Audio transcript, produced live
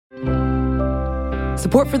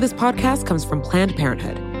Support for this podcast comes from Planned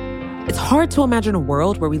Parenthood. It's hard to imagine a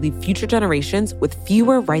world where we leave future generations with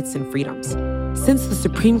fewer rights and freedoms. Since the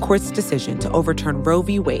Supreme Court's decision to overturn Roe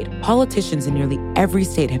v. Wade, politicians in nearly every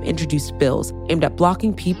state have introduced bills aimed at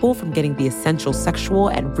blocking people from getting the essential sexual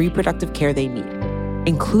and reproductive care they need,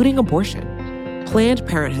 including abortion. Planned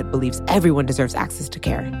Parenthood believes everyone deserves access to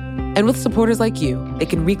care. And with supporters like you, they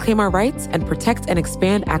can reclaim our rights and protect and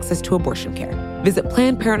expand access to abortion care. Visit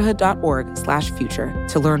PlannedParenthood.org/future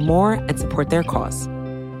to learn more and support their cause.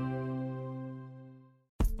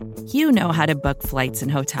 You know how to book flights and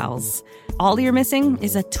hotels. All you're missing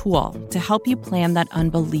is a tool to help you plan that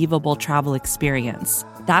unbelievable travel experience.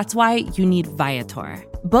 That's why you need Viator.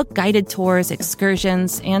 Book guided tours,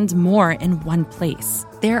 excursions, and more in one place.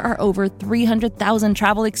 There are over 300,000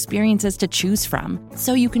 travel experiences to choose from,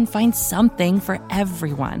 so you can find something for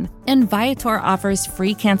everyone. And Viator offers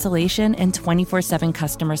free cancellation and 24/7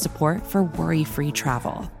 customer support for worry-free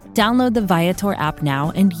travel. Download the Viator app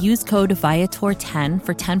now and use code Viator10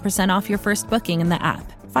 for 10% off your first booking in the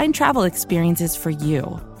app. Find travel experiences for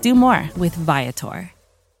you. Do more with Viator.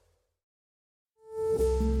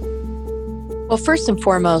 Well, first and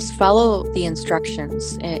foremost, follow the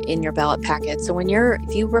instructions in your ballot packet. So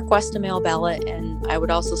if you request a mail ballot, and I would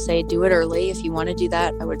also say do it early. If you want to do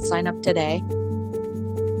that, I would sign up today.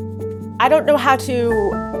 I don't know how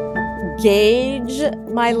to gauge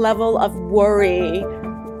my level of worry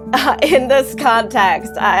in this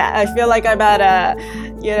context. I feel like I'm at a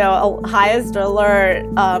highest alert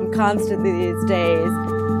constantly these days.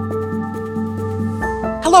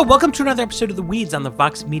 Hello, welcome to another episode of The Weeds on the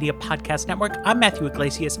Vox Media Podcast Network. I'm Matthew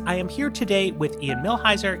Iglesias. I am here today with Ian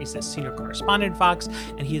Millhiser. He's a senior correspondent at Vox,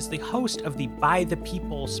 and he is the host of the By the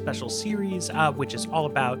People special series, which is all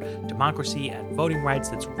about democracy and voting rights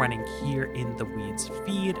that's running here in The Weeds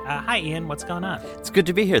feed. Hi, Ian. What's going on? It's good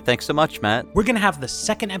to be here. Thanks so much, Matt. We're going to have the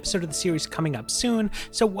second episode of the series coming up soon.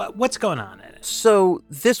 So what's going on in it? So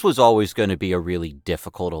this was always going to be a really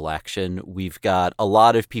difficult election. We've got a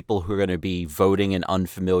lot of people who are going to be voting in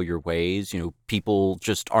unfamiliar ways. People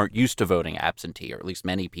just aren't used to voting absentee, or at least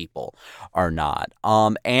many people are not.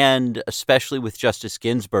 And especially with Justice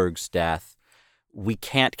Ginsburg's death, we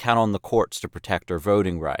can't count on the courts to protect our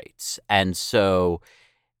voting rights. And so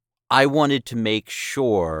I wanted to make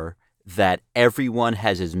sure that everyone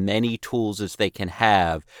has as many tools as they can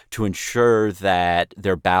have to ensure that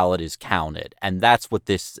their ballot is counted. And that's what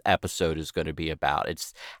this episode is going to be about.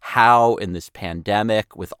 It's how in this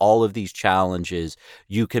pandemic, with all of these challenges,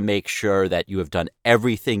 you can make sure that you have done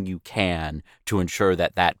everything you can to ensure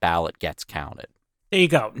that that ballot gets counted. There you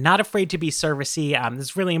go. Not afraid to be servicey. This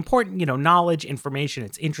is really important, knowledge, information.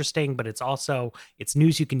 It's interesting, but it's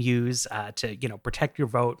news you can use to, protect your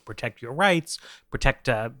vote, protect your rights, protect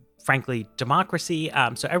frankly, democracy.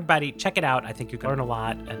 So everybody, check it out. I think you can learn a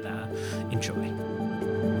lot and enjoy.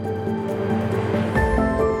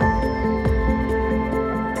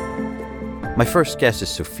 My first guest is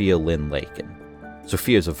Sophia Lynn Lakin.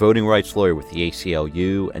 Sophia is a voting rights lawyer with the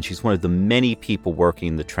ACLU, and she's one of the many people working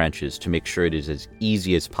in the trenches to make sure it is as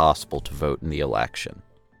easy as possible to vote in the election.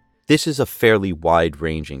 This is a fairly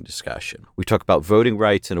wide-ranging discussion. We talk about voting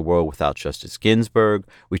rights in a world without Justice Ginsburg.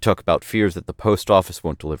 We talk about fears that the post office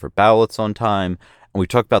won't deliver ballots on time. And we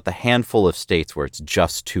talk about the handful of states where it's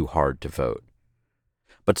just too hard to vote.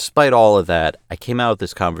 But despite all of that, I came out of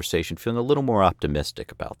this conversation feeling a little more optimistic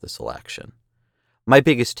about this election. My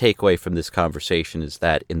biggest takeaway from this conversation is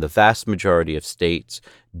that in the vast majority of states,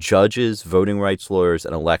 judges, voting rights lawyers,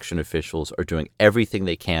 and election officials are doing everything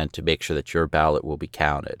they can to make sure that your ballot will be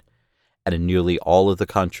counted. And in nearly all of the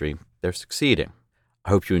country, they're succeeding.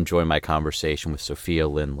 I hope you enjoy my conversation with Sophia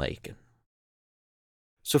Lynn Lakin.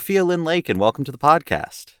 Sophia Lynn Lakin, welcome to the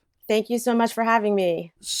podcast. Thank you so much for having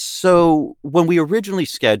me. So when we originally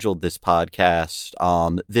scheduled this podcast,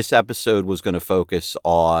 this episode was going to focus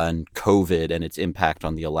on COVID and its impact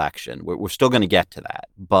on the election. We're still going to get to that,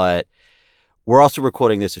 but we're also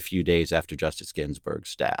recording this a few days after Justice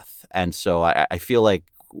Ginsburg's death. And so I feel like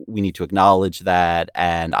we need to acknowledge that,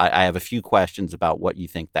 and I have a few questions about what you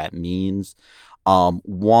think that means.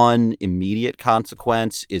 One immediate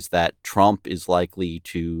consequence is that Trump is likely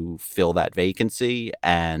to fill that vacancy,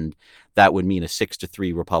 and that would mean a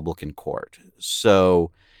 6-3 Republican court.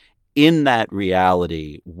 So in that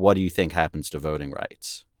reality, what do you think happens to voting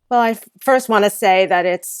rights? Well, I first want to say that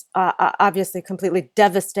it's obviously completely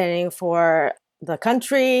devastating for the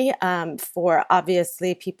country, for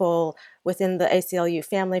obviously people within the ACLU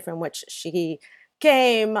family from which she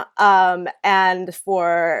came, and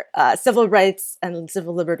for civil rights and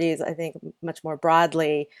civil liberties, I think much more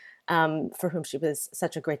broadly, for whom she was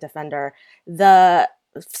such a great defender. The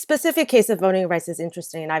specific case of voting rights is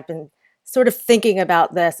interesting. And I've been sort of thinking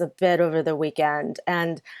about this a bit over the weekend.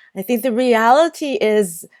 And I think the reality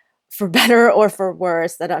is, for better or for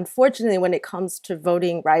worse, that unfortunately, when it comes to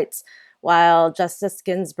voting rights, while Justice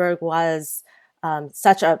Ginsburg was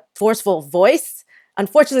such a forceful voice,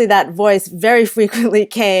 unfortunately, that voice very frequently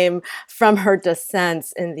came from her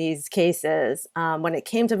dissents in these cases. When it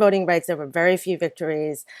came to voting rights, there were very few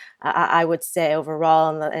victories, I would say,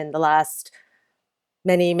 overall in the last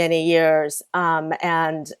many, many years.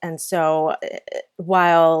 And so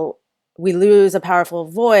while we lose a powerful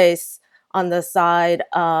voice on the side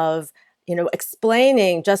of,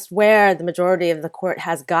 explaining just where the majority of the court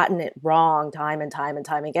has gotten it wrong time and time and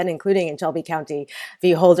time again, including in Shelby County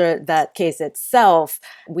v. Holder, that case itself,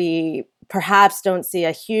 we perhaps don't see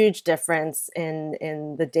a huge difference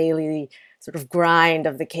in the daily sort of grind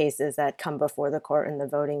of the cases that come before the court in the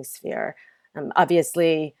voting sphere.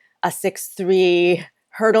 Obviously, a 6-3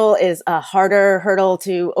 hurdle is a harder hurdle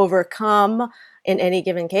to overcome in any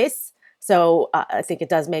given case. So I think it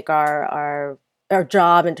does make our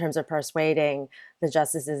job in terms of persuading the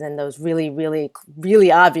justices in those really, really,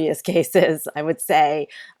 really obvious cases, I would say,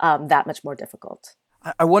 that much more difficult.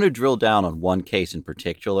 I want to drill down on one case in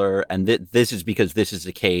particular, and this is because this is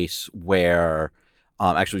a case where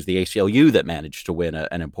actually it was the ACLU that managed to win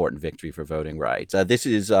an important victory for voting rights. This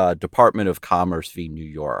is Department of Commerce v. New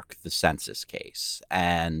York, the census case.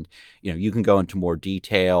 And, you can go into more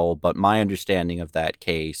detail, but my understanding of that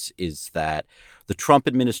case is that the Trump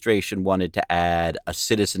administration wanted to add a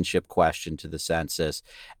citizenship question to the census,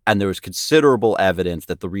 and there was considerable evidence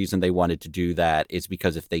that the reason they wanted to do that is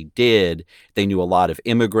because if they did, they knew a lot of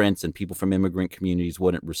immigrants and people from immigrant communities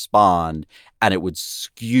wouldn't respond, and it would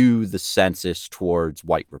skew the census towards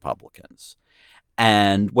white Republicans.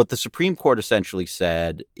 And what the Supreme Court essentially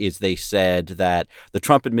said is they said that the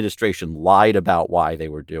Trump administration lied about why they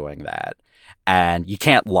were doing that. And you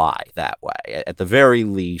can't lie that way. At the very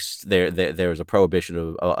least, there's a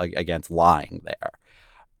prohibition against lying there.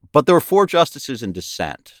 But there were 4 justices in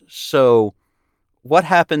dissent. So what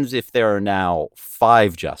happens if there are now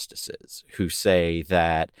 5 justices who say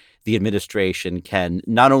that the administration can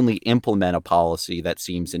not only implement a policy that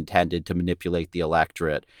seems intended to manipulate the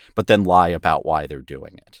electorate, but then lie about why they're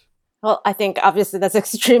doing it? Well, I think obviously that's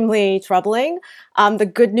extremely troubling. The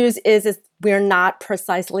good news is we're not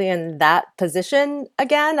precisely in that position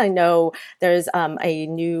again. I know there's a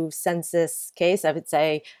new census case, I would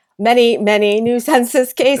say many, many new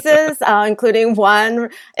census cases, including one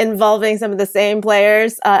involving some of the same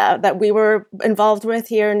players that we were involved with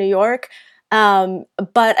here in New York.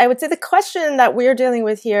 But I would say the question that we're dealing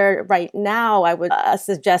with here right now, I would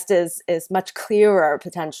suggest is much clearer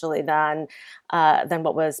potentially than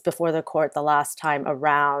what was before the court the last time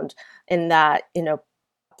around, in that,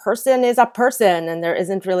 person is a person, and there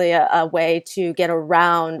isn't really a way to get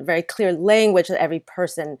around very clear language that every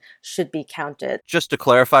person should be counted. Just to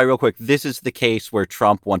clarify real quick, this is the case where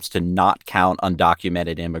Trump wants to not count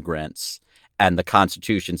undocumented immigrants, and the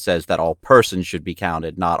Constitution says that all persons should be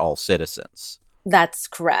counted, not all citizens. That's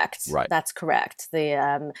correct. Right. That's correct.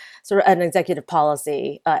 The sort of an executive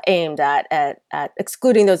policy aimed at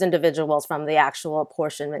excluding those individuals from the actual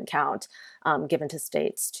apportionment count given to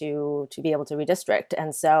states to be able to redistrict.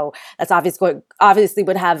 And so that's obviously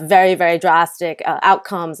would have very, very drastic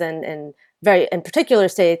outcomes in particular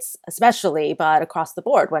states, especially, but across the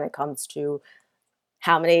board when it comes to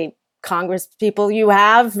how many Congress people you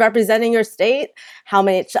have representing your state, how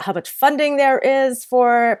much funding there is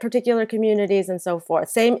for particular communities, and so forth.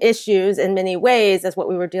 Same issues in many ways as what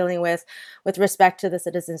we were dealing with respect to the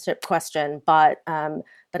citizenship question, but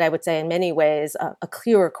I would say in many ways a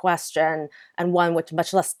clearer question, and one which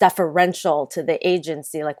much less deferential to the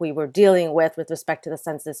agency, like we were dealing with respect to the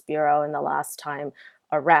Census Bureau in the last time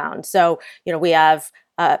around. So, we have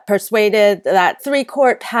persuaded that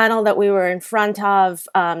 3-court panel that we were in front of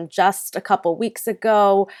just a couple weeks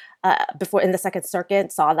ago, before in the Second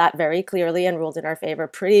Circuit, saw that very clearly and ruled in our favor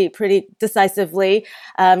pretty decisively.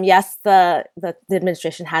 Yes, the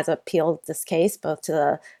administration has appealed this case both to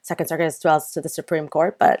the Second Circuit as well as to the Supreme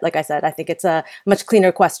Court. But like I said, I think it's a much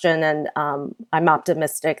cleaner question, and I'm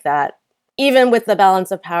optimistic that even with the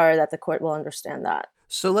balance of power, that the court will understand that.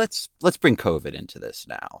 So let's bring COVID into this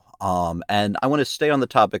now. And I want to stay on the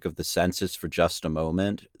topic of the census for just a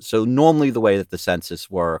moment. So normally the way that the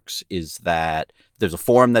census works is that there's a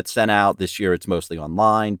form that's sent out. This year it's mostly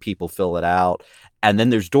online. People fill it out. And then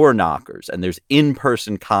there's door knockers and there's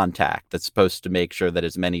in-person contact that's supposed to make sure that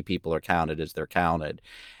as many people are counted as they're counted.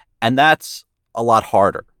 And that's a lot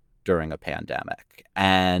harder during a pandemic.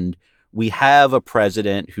 And we have a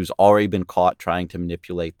president who's already been caught trying to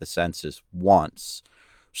manipulate the census once.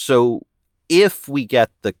 So if we get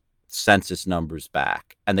the census numbers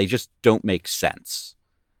back and they just don't make sense,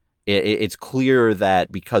 it's clear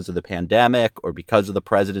that because of the pandemic or because of the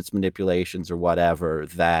president's manipulations or whatever,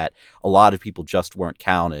 that a lot of people just weren't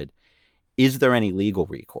counted. Is there any legal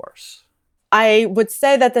recourse? I would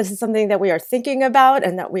say that this is something that we are thinking about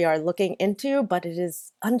and that we are looking into, but it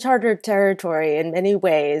is uncharted territory in many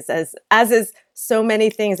ways, as is so many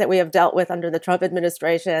things that we have dealt with under the Trump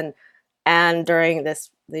administration and during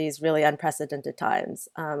these really unprecedented times.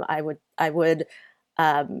 I would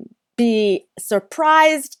be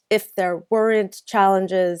surprised if there weren't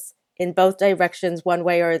challenges in both directions, one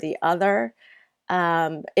way or the other,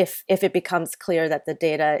 if it becomes clear that the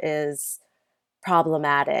data is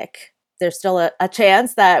problematic. There's still a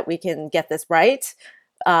chance that we can get this right,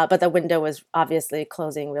 but the window is obviously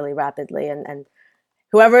closing really rapidly. And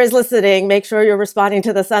whoever is listening, make sure you're responding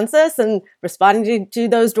to the census and responding to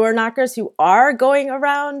those door knockers who are going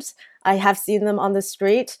around. I have seen them on the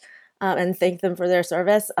street and thank them for their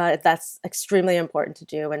service. That's extremely important to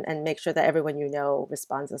do, and make sure that everyone you know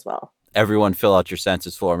responds as well. Everyone fill out your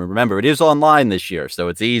census form. And remember, it is online this year, so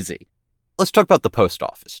it's easy. Let's talk about the post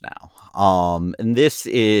office now. And this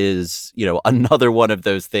is, another one of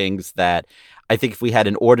those things that I think if we had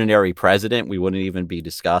an ordinary president, we wouldn't even be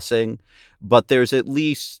discussing. But there's at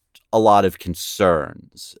least a lot of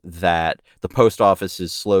concerns that the post office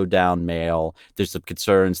has slowed down mail. There's some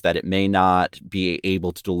concerns that it may not be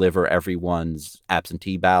able to deliver everyone's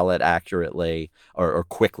absentee ballot accurately or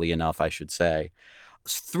quickly enough, I should say.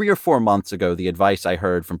 3 or 4 months ago, the advice I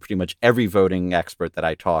heard from pretty much every voting expert that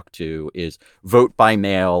I talked to is vote by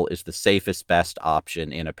mail is the safest, best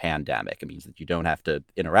option in a pandemic. It means that you don't have to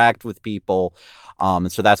interact with people.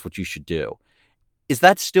 And so that's what you should do. Is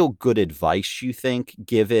that still good advice, you think,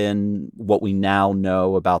 given what we now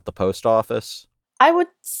know about the post office? I would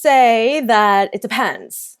say that it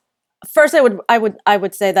depends. First, I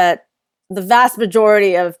would say that the vast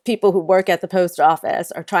majority of people who work at the post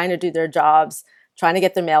office are trying to do their jobs, trying to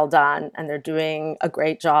get their mail done, and they're doing a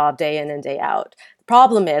great job day in and day out. The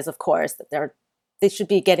problem is, of course, that they should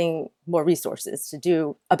be getting more resources to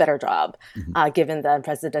do a better job, given the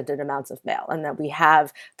unprecedented amounts of mail, and that we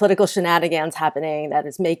have political shenanigans happening that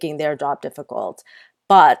is making their job difficult.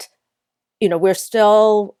 But, we're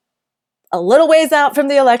still a little ways out from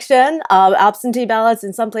the election. Absentee ballots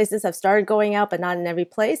in some places have started going out, but not in every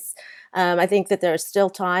place. I think that there's still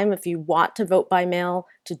time if you want to vote by mail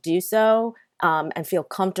to do so. And feel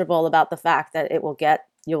comfortable about the fact that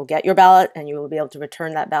you'll get your ballot and you will be able to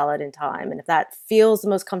return that ballot in time. And if that feels the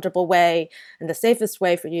most comfortable way and the safest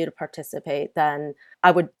way for you to participate, then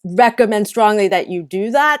I would recommend strongly that you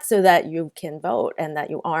do that so that you can vote and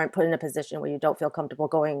that you aren't put in a position where you don't feel comfortable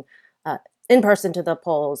going in person to the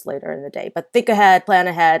polls later in the day. But think ahead, plan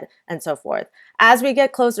ahead, and so forth. As we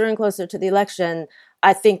get closer and closer to the election,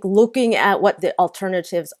 I think looking at what the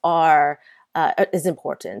alternatives are is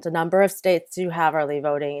important. A number of states do have early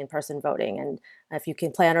voting, in-person voting, and if you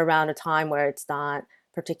can plan around a time where it's not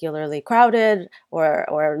particularly crowded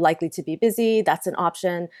or likely to be busy, that's an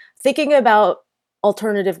option. Thinking about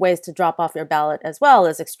alternative ways to drop off your ballot as well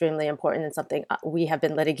is extremely important and something we have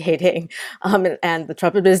been litigating, and the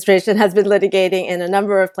Trump administration has been litigating in a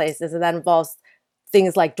number of places, and that involves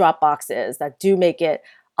things like drop boxes that do make it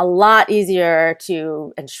a lot easier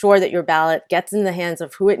to ensure that your ballot gets in the hands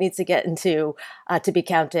of who it needs to get into to be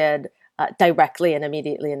counted directly and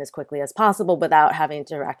immediately and as quickly as possible without having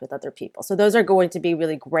to interact with other people. So those are going to be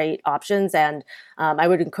really great options. And I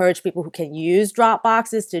would encourage people who can use drop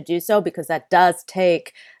boxes to do so, because that does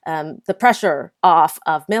take the pressure off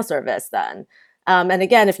of mail service then. And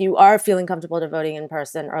again, if you are feeling comfortable to voting in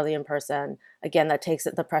person, early in person, again, that takes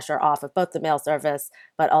the pressure off of both the mail service,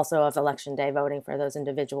 but also of election day voting for those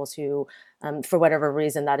individuals who, for whatever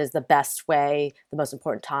reason, that is the best way, the most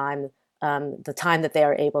important time, the time that they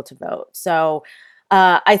are able to vote. So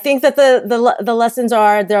I think that the lessons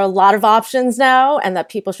are there are a lot of options now, and that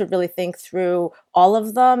people should really think through all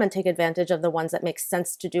of them and take advantage of the ones that make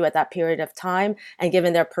sense to do at that period of time and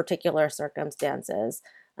given their particular circumstances.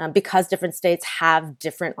 Because different states have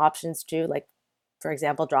different options too, like, for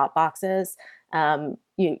example, drop boxes,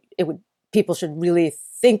 people should really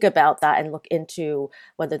think about that and look into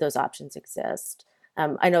whether those options exist.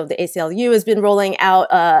 I know the ACLU has been rolling out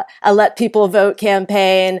a Let People Vote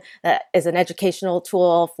campaign that is an educational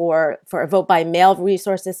tool for vote by mail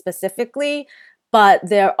resources specifically. But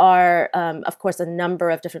there are, of course, a number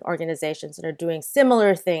of different organizations that are doing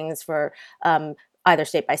similar things for either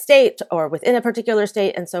state by state or within a particular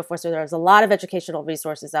state and so forth. So there's a lot of educational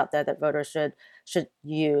resources out there that voters should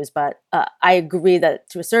use. But I agree that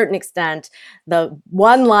to a certain extent, the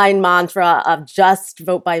one-line mantra of just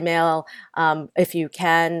vote by mail, if you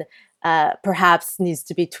can, perhaps needs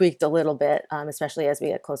to be tweaked a little bit, especially as we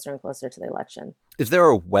get closer and closer to the election. Is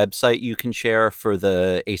there a website you can share for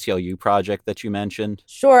the ACLU project that you mentioned?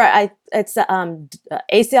 Sure. It's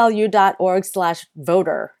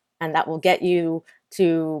aclu.org/voter, and that will get you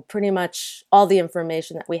to pretty much all the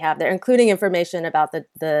information that we have there, including information about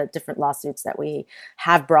the different lawsuits that we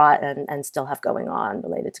have brought and still have going on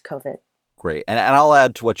related to COVID. Great. And I'll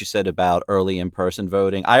add to what you said about early in-person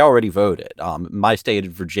voting. I already voted. My state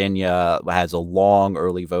of Virginia has a long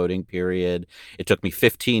early voting period. It took me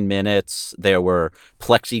 15 minutes. There were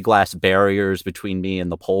plexiglass barriers between me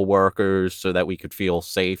and the poll workers so that we could feel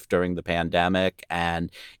safe during the pandemic.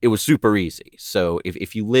 And it was super easy. So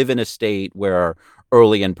if you live in a state where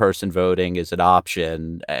early in-person voting is an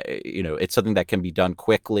option, it's something that can be done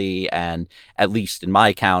quickly, and at least in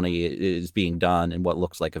my county, it is being done in what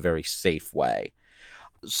looks like a very safe way.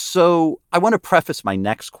 So I want to preface my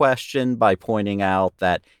next question by pointing out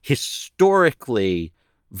that historically,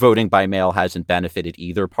 voting by mail hasn't benefited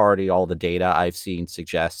either party. All the data I've seen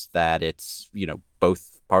suggests that it's,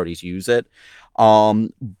 both parties use it.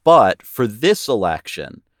 But for this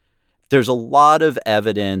election, there's a lot of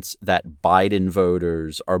evidence that Biden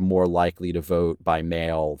voters are more likely to vote by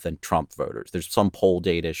mail than Trump voters. There's some poll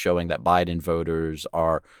data showing that Biden voters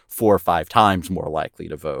are 4 or 5 times more likely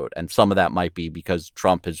to vote. And some of that might be because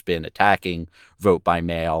Trump has been attacking vote by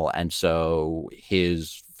mail, and so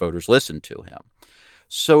his voters listen to him.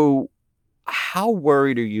 So how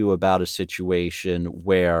worried are you about a situation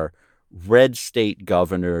where red state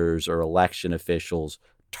governors or election officials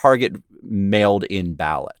target mailed in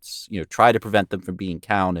ballots, try to prevent them from being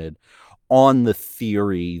counted on the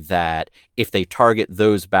theory that if they target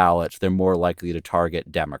those ballots, they're more likely to target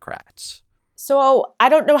Democrats? So I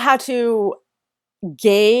don't know how to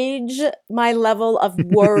gauge my level of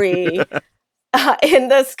worry in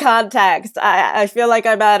this context. I feel like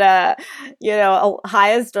I'm at a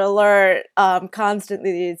highest alert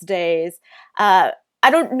constantly these days. I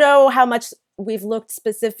don't know how much we've looked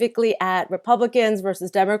specifically at Republicans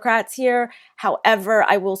versus Democrats here. However,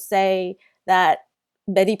 I will say that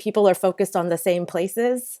many people are focused on the same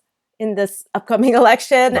places in this upcoming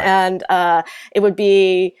election. Right. And it would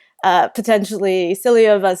be potentially silly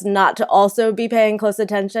of us not to also be paying close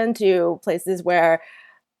attention to places where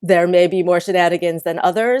there may be more shenanigans than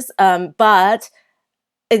others. But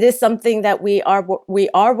it is something that we are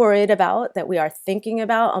worried about, that we are thinking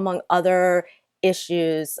about, among other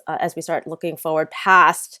issues as we start looking forward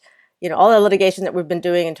past, all the litigation that we've been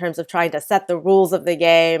doing in terms of trying to set the rules of the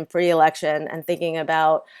game pre-election and thinking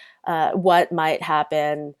about what might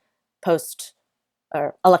happen post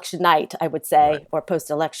or election night, I would say, right, or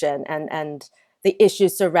post-election, and the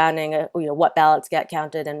issues surrounding what ballots get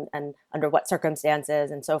counted and under what circumstances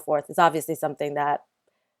and so forth is obviously something that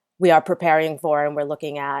we are preparing for and we're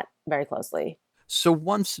looking at very closely. So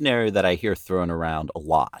one scenario that I hear thrown around a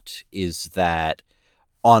lot is that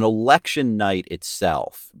on election night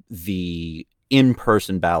itself, the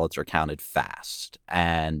in-person ballots are counted fast.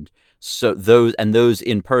 And so those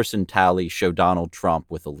in-person tallies show Donald Trump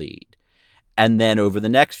with a lead. And then over the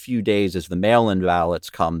next few days, as the mail-in ballots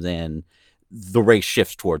comes in, the race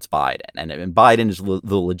shifts towards Biden. And Biden is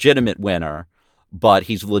the legitimate winner, but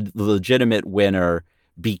he's the legitimate winner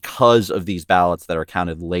because of these ballots that are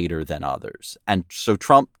counted later than others. And so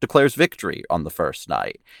Trump declares victory on the first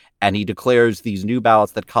night, and he declares these new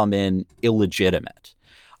ballots that come in illegitimate.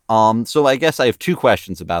 So I guess I have 2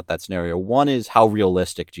 questions about that scenario. One is, how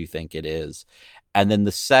realistic do you think it is? And then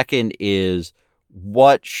the second is,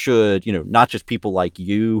 what should, not just people like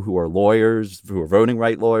you who are lawyers, who are voting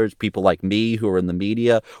right lawyers, people like me who are in the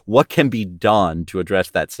media, what can be done to address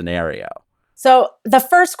that scenario? So the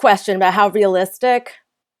first question about how realistic,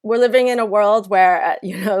 we're living in a world where,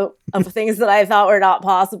 of things that I thought were not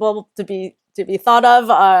possible to be thought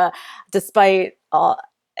of, despite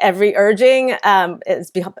every urging,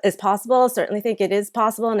 is possible. I certainly think it is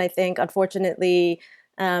possible. And I think, unfortunately,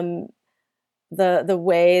 the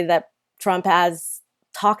way that Trump has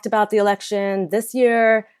talked about the election this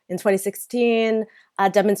year in 2016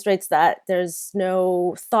 demonstrates that there's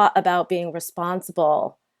no thought about being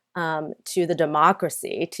responsible to the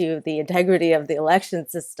democracy, to the integrity of the election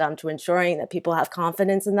system, to ensuring that people have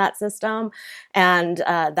confidence in that system. And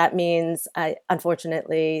that means,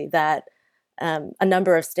 unfortunately, that a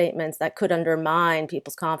number of statements that could undermine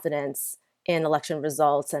people's confidence in election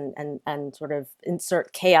results and sort of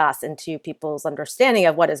insert chaos into people's understanding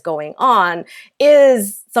of what is going on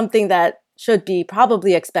is something that should be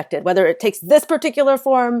probably expected. Whether it takes this particular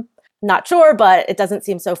form, not sure, but it doesn't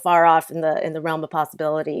seem so far off in the realm of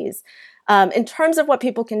possibilities. In terms of what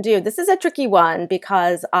people can do, this is a tricky one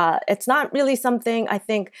because it's not really something I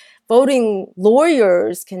think voting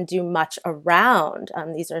lawyers can do much around.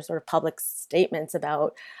 These are sort of public statements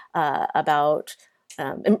about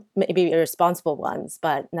maybe irresponsible ones,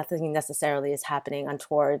 but nothing necessarily is happening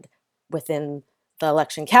untoward within the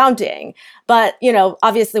election counting. But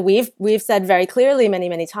obviously, we've said very clearly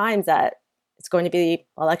many times that it's going to be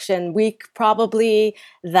election week, probably,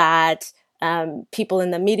 that people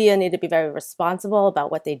in the media need to be very responsible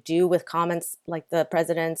about what they do with comments like the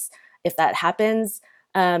president's. If that happens,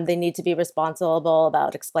 they need to be responsible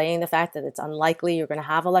about explaining the fact that it's unlikely you're going to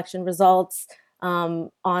have election results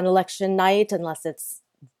on election night unless it's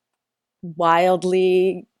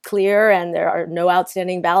wildly clear and there are no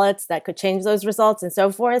outstanding ballots that could change those results and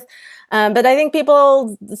so forth. But I think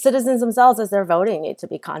the citizens themselves, as they're voting, need to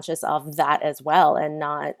be conscious of that as well and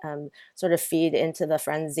not sort of feed into the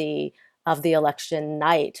frenzy of the election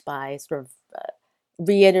night by sort of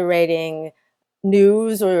reiterating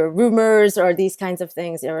news or rumors or these kinds of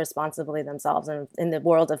things irresponsibly themselves. And in the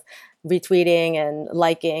world of retweeting and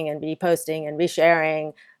liking and reposting and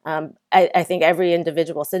resharing, I think every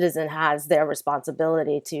individual citizen has their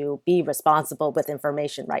responsibility to be responsible with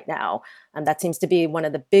information right now. And that seems to be one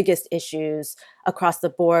of the biggest issues across the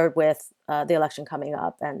board with the election coming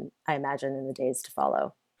up, and I imagine in the days to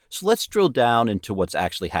follow. So let's drill down into what's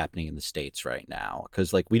actually happening in the states right now,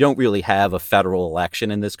 because we don't really have a federal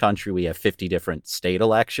election in this country. We have 50 different state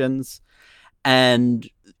elections. And,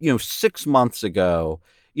 6 months ago,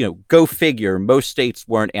 go figure, most states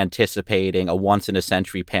weren't anticipating a once in a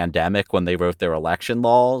century pandemic when they wrote their election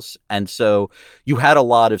laws. And so you had a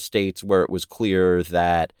lot of states where it was clear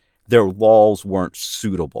that their laws weren't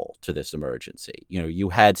suitable to this emergency. You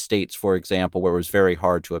had states, for example, where it was very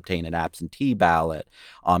hard to obtain an absentee ballot.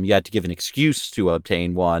 You had to give an excuse to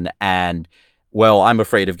obtain one. And, well, I'm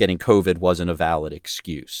afraid of getting COVID wasn't a valid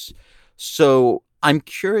excuse. So I'm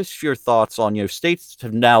curious your thoughts on, states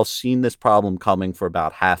have now seen this problem coming for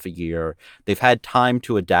about half a year. They've had time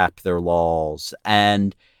to adapt their laws.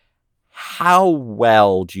 And how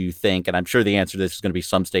well do you think, and I'm sure the answer to this is going to be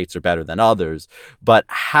some states are better than others, but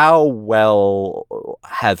how well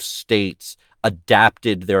have states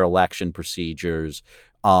adapted their election procedures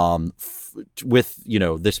with,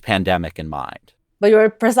 this pandemic in mind? But you're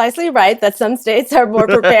precisely right that some states are more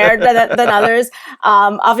prepared than others.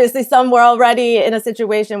 Obviously, some were already in a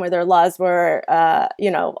situation where their laws were,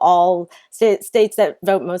 all states that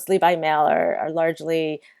vote mostly by mail are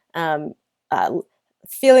largely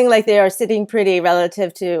feeling like they are sitting pretty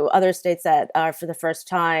relative to other states that are for the first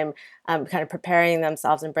time kind of preparing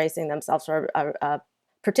themselves, embracing themselves for a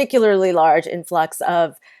particularly large influx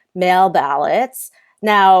of mail ballots.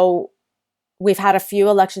 Now, we've had a few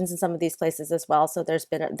elections in some of these places as well, so there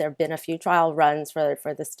have been a few trial runs for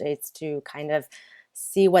the states to kind of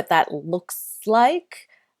see what that looks like.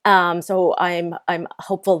 So I'm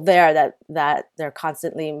hopeful there that there are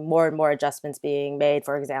constantly more and more adjustments being made.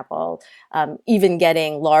 For example, even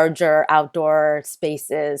getting larger outdoor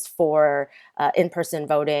spaces for in-person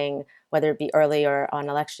voting, whether it be early or on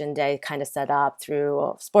election day, kind of set up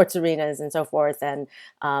through sports arenas and so forth, and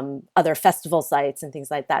other festival sites and things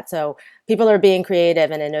like that. So people are being creative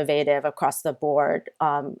and innovative across the board,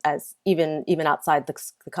 as even outside the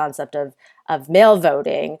concept of mail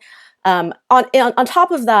voting. On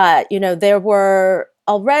top of that, there were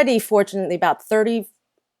already, fortunately, about 30,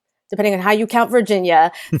 depending on how you count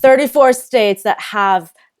Virginia, 34 states that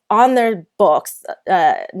have on their books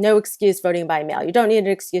no excuse voting by mail. You don't need an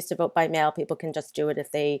excuse to vote by mail. People can just do it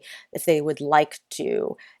if they would like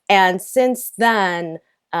to. And since then,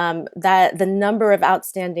 that the number of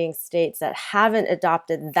outstanding states that haven't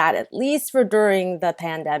adopted that, at least for during the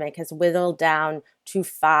pandemic, has whittled down to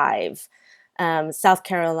 5. South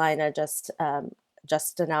Carolina just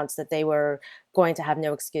announced that they were going to have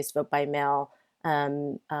no excuse to vote by mail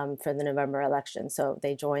for the November election. So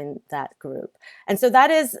they joined that group. And so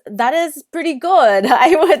that is pretty good,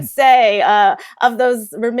 I would say, of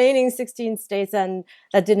those remaining 16 states and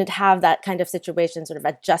that didn't have that kind of situation, sort of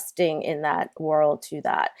adjusting in that world to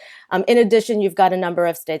that. In addition, you've got a number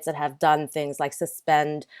of states that have done things like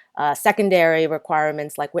suspend secondary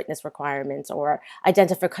requirements like witness requirements or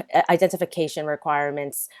identification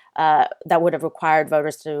requirements that would have required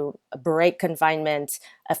voters to break confinement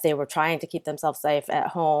if they were trying to keep themselves safe at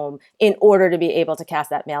home in order to be able to cast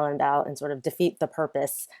that mail-in ballot and sort of defeat the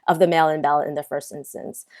purpose of the mail-in ballot in the first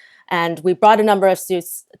instance. And we brought a number of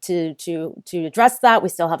suits to address that. We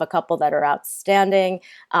still have a couple that are outstanding.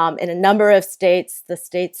 In a number of states, the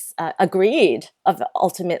states agreed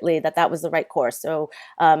ultimately that was the right course. So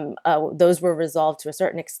those were resolved to a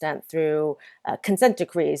certain extent through consent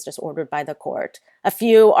decrees just ordered by the court. A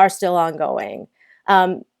few are still ongoing.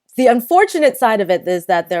 The unfortunate side of it is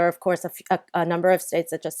that there are, of course, a number of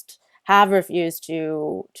states that just have refused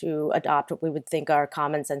to adopt what we would think are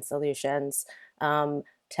common sense solutions.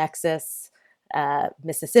 Texas,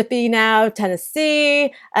 Mississippi now,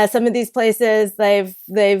 Tennessee, some of these places, they've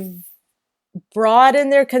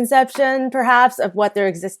broadened their conception perhaps of what their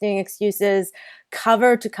existing excuses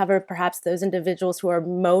cover to cover perhaps those individuals who are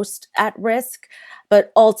most at risk,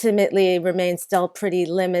 but ultimately remain still pretty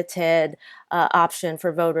limited option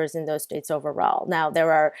for voters in those states overall. Now,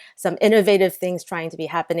 there are some innovative things trying to be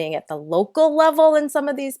happening at the local level in some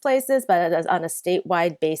of these places, but on a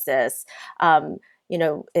statewide basis,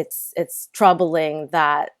 it's troubling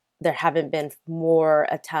that there haven't been more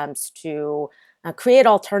attempts to create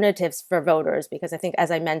alternatives for voters, because I think,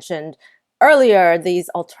 as I mentioned earlier, these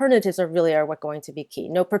alternatives are what going to be key.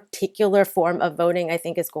 No particular form of voting, I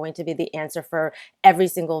think, is going to be the answer for every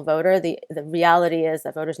single voter. The reality is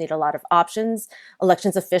that voters need a lot of options.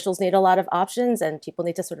 Elections officials need a lot of options, and people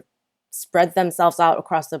need to sort of spread themselves out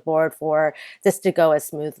across the board for this to go as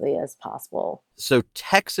smoothly as possible. So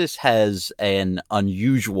Texas has an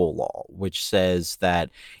unusual law, which says that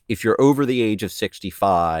if you're over the age of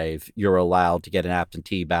 65, you're allowed to get an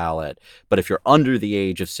absentee ballot. But if you're under the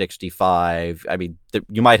age of 65, I mean,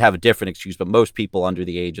 you might have a different excuse, but most people under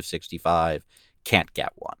the age of 65 can't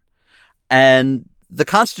get one. And the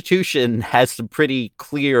Constitution has some pretty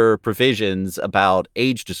clear provisions about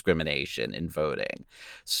age discrimination in voting.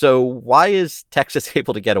 So why is Texas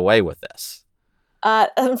able to get away with this?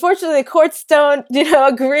 Unfortunately, courts don't,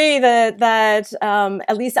 agree that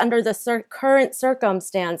at least under the current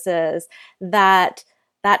circumstances, that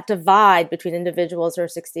divide between individuals who are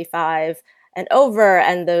 65 and over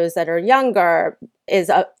and those that are younger is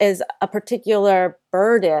a particular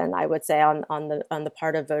burden, I would say, on the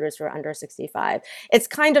part of voters who are under 65. It's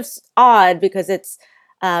kind of odd because it's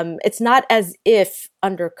not as if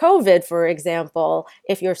under COVID, for example,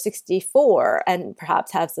 if you're 64 and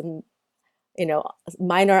perhaps have some,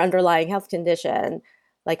 minor underlying health condition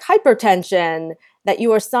like hypertension, that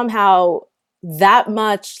you are somehow that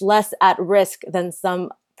much less at risk than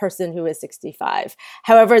some person who is 65.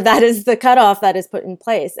 However, that is the cutoff that is put in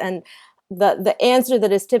place. And the answer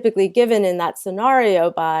that is typically given in that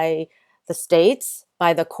scenario by the states,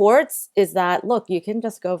 by the courts, is that, look, you can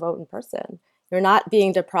just go vote in person. You're not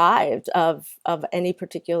being deprived of any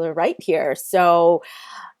particular right here. So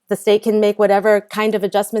the state can make whatever kind of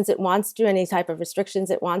adjustments it wants to, any type of restrictions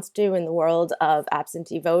it wants to in the world of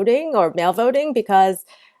absentee voting or mail voting, because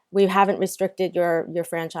we haven't restricted your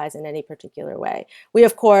franchise in any particular way. We,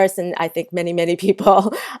 of course, and I think many, many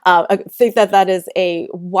people think that is a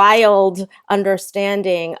wild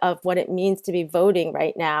understanding of what it means to be voting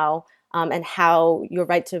right now, and how your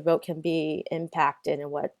right to vote can be impacted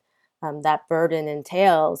and what that burden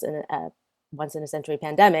entails in a once-in-a-century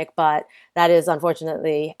pandemic. But that is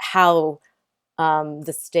unfortunately how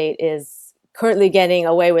the state is currently getting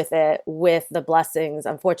away with it, with the blessings,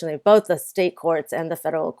 unfortunately, both the state courts and the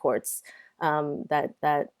federal courts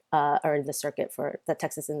that are in the circuit that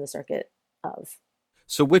Texas is in the circuit of.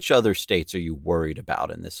 So which other states are you worried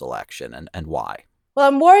about in this election, and why? Well,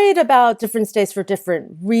 I'm worried about different states for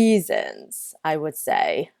different reasons, I would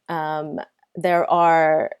say. There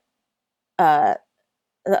are,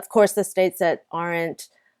 of course, the states that aren't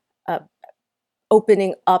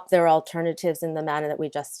opening up their alternatives in the manner that we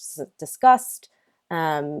just discussed,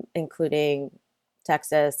 including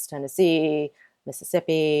Texas, Tennessee,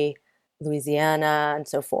 Mississippi, Louisiana, and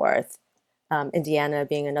so forth. Indiana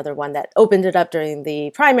being another one that opened it up during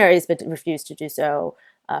the primaries, but refused to do so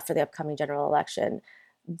for the upcoming general election.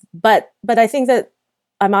 But I think that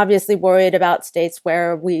I'm obviously worried about states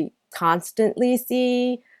where we constantly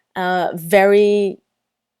see very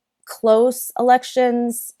close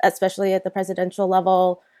elections, especially at the presidential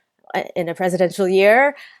level in a presidential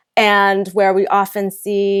year, and where we often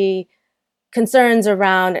see concerns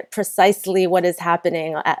around precisely what is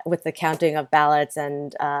happening with the counting of ballots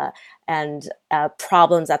and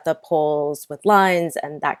problems at the polls with lines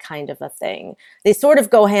and that kind of a thing. They sort of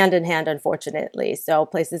go hand in hand, unfortunately. So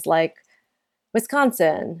places like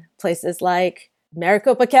Wisconsin, places like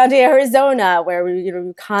Maricopa County, Arizona, where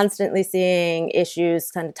we're constantly seeing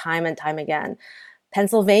issues kind of time and time again.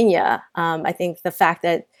 Pennsylvania, I think the fact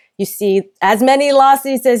that you see as many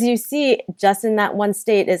lawsuits as you see just in that one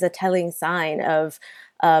state is a telling sign of,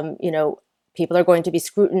 people are going to be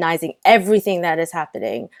scrutinizing everything that is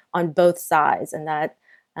happening on both sides. And that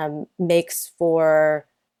makes for,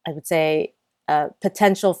 I would say,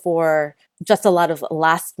 potential for just a lot of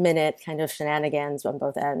last minute kind of shenanigans on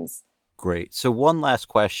both ends. Great. So one last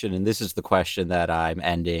question, and this is the question that I'm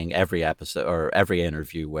ending every episode or every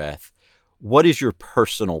interview with. What is your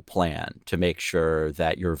personal plan to make sure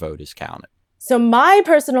that your vote is counted? So my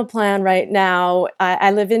personal plan right now,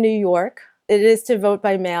 I live in New York. It is to vote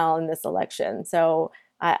by mail in this election. So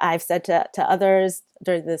I've said to others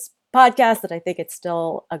during this podcast that I think it's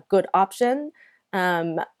still a good option.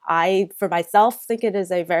 I, for myself, think it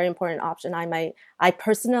is a very important option. I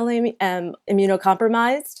personally am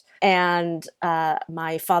immunocompromised, and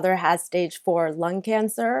my father has stage 4 lung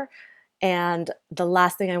cancer. And the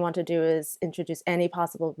last thing I want to do is introduce any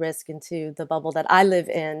possible risk into the bubble that I live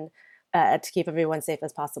in to keep everyone safe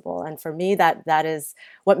as possible. And for me, that is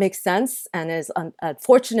what makes sense and is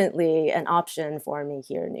unfortunately an option for me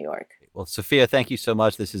here in New York. Well, Sophia, thank you so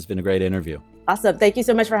much. This has been a great interview. Awesome. Thank you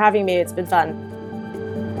so much for having me. It's been fun.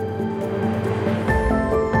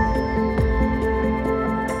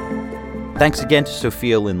 Thanks again to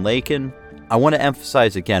Sophia Lynn Lakin. I want to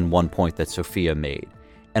emphasize again one point that Sophia made.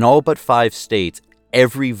 In all but 5 states,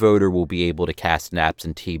 every voter will be able to cast an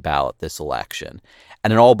absentee ballot this election.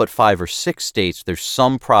 And in all but 5 or 6 states, there's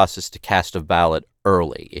some process to cast a ballot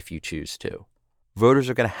early if you choose to. Voters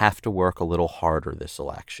are going to have to work a little harder this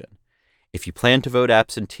election. If you plan to vote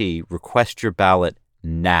absentee, request your ballot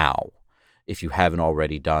now if you haven't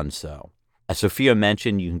already done so. As Sophia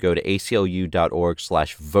mentioned, you can go to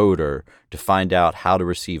aclu.org/voter to find out how to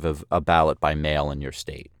receive a ballot by mail in your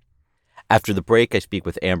state. After the break, I speak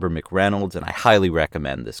with Amber McReynolds, and I highly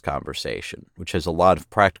recommend this conversation, which has a lot of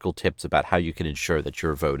practical tips about how you can ensure that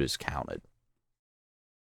your vote is counted.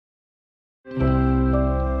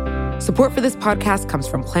 Support for this podcast comes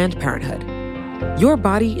from Planned Parenthood. Your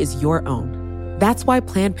body is your own. That's why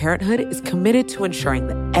Planned Parenthood is committed to ensuring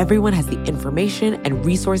that everyone has the information and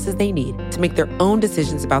resources they need to make their own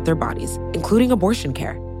decisions about their bodies, including abortion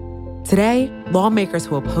care. Today, lawmakers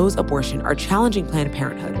who oppose abortion are challenging Planned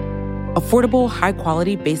Parenthood. Affordable,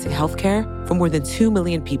 high-quality basic health care for more than 2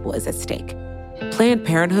 million people is at stake. Planned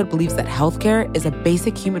Parenthood believes that health care is a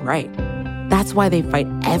basic human right. That's why they fight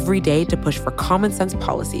every day to push for common-sense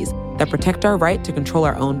policies that protect our right to control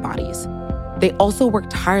our own bodies. They also work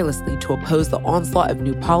tirelessly to oppose the onslaught of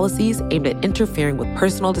new policies aimed at interfering with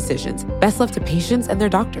personal decisions best left to patients and their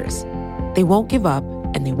doctors. They won't give up,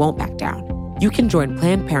 and they won't back down. You can join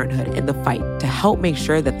Planned Parenthood in the fight to help make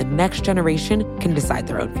sure that the next generation can decide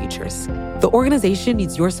their own futures. The organization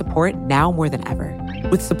needs your support now more than ever.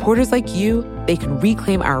 With supporters like you, they can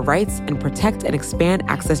reclaim our rights and protect and expand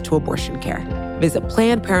access to abortion care. Visit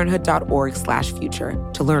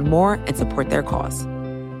PlannedParenthood.org/future to learn more and support their cause.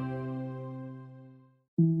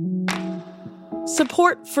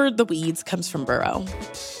 Support for The Weeds comes from Burrow.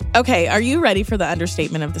 Okay, are you ready for the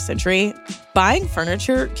understatement of the century? Buying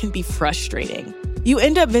furniture can be frustrating. You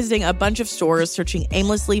end up visiting a bunch of stores searching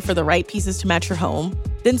aimlessly for the right pieces to match your home,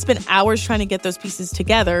 then spend hours trying to get those pieces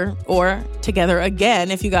together, or together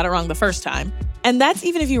again if you got it wrong the first time. And that's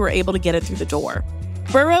even if you were able to get it through the door.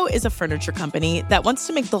 Burrow is a furniture company that wants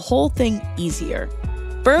to make the whole thing easier.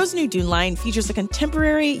 Burrow's new Dune line features a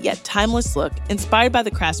contemporary yet timeless look inspired by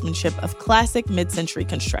the craftsmanship of classic mid-century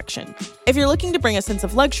construction. If you're looking to bring a sense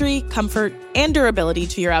of luxury, comfort, and durability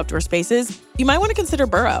to your outdoor spaces, you might want to consider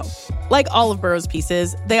Burrow. Like all of Burrow's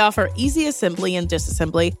pieces, they offer easy assembly and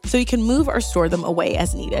disassembly so you can move or store them away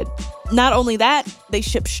as needed. Not only that, they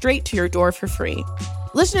ship straight to your door for free.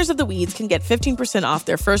 Listeners of The Weeds can get 15% off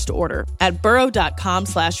their first order at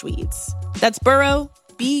burrow.com/weeds. That's Burrow,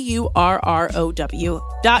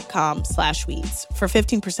 BURROW.com/weeds for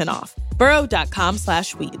 15% off.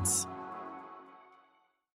 Burrow.com/weeds.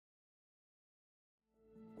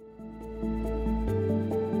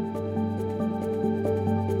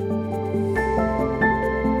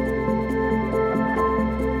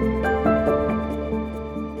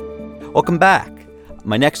 Welcome back.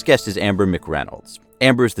 My next guest is Amber McReynolds.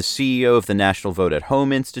 Amber is the CEO of the National Vote at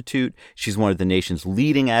Home Institute. She's one of the nation's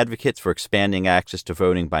leading advocates for expanding access to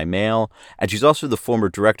voting by mail, and she's also the former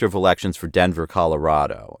director of elections for Denver,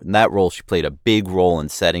 Colorado. In that role, she played a big role in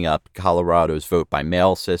setting up Colorado's vote by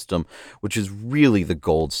mail system, which is really the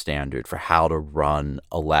gold standard for how to run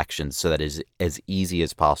elections so that it is as easy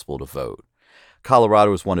as possible to vote.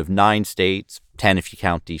 Colorado is one of 9 states, 10 if you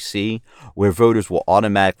count D.C., where voters will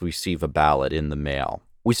automatically receive a ballot in the mail.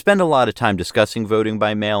 We spend a lot of time discussing voting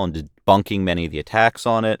by mail and debunking many of the attacks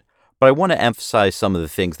on it, but I want to emphasize some of the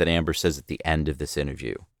things that Amber says at the end of this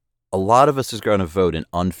interview. A lot of us is going to vote in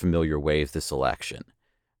unfamiliar ways this election.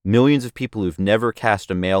 Millions of people who've never cast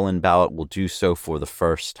a mail-in ballot will do so for the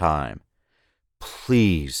first time.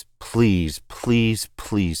 Please, please, please,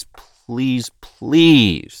 please, please,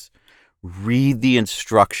 please read the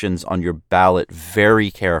instructions on your ballot very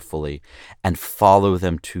carefully and follow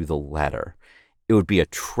them to the letter. It would be a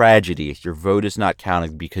tragedy if your vote is not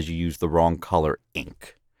counted because you used the wrong color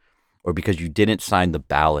ink, or because you didn't sign the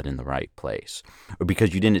ballot in the right place, or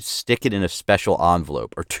because you didn't stick it in a special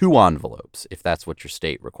envelope, or 2 envelopes, if that's what your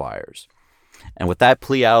state requires. And with that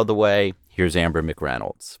plea out of the way, here's Amber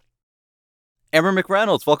McReynolds. Amber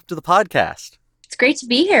McReynolds, welcome to the podcast. It's great to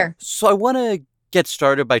be here. So I want to get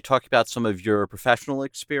started by talking about some of your professional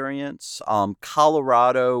experience.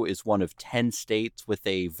 Colorado is one of 10 states with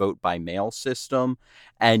a vote-by-mail system,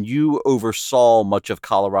 and you oversaw much of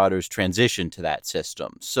Colorado's transition to that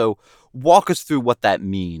system. So walk us through what that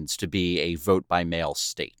means to be a vote-by-mail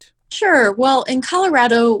state. Sure. Well, in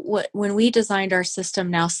Colorado, when we designed our system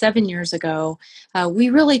now 7 years ago, we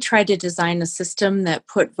really tried to design a system that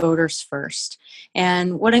put voters first.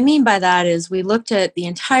 And what I mean by that is we looked at the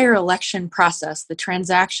entire election process, the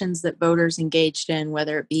transactions that voters engaged in,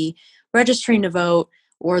 whether it be registering to vote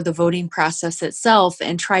or the voting process itself,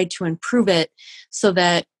 and tried to improve it so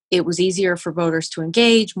that it was easier for voters to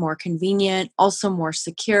engage, more convenient, also more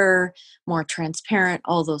secure, more transparent,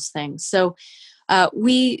 all those things. So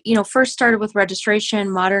we first started with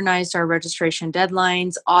registration, modernized our registration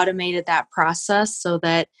deadlines, automated that process so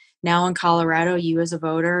that now in Colorado, you as a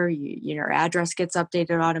voter, your address gets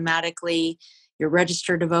updated automatically. You're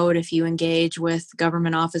registered to vote if you engage with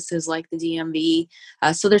government offices like the DMV.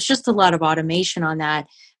 So there's just a lot of automation on that.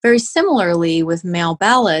 Very similarly with mail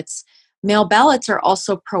ballots are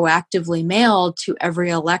also proactively mailed to every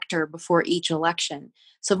elector before each election.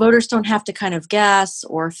 So voters don't have to kind of guess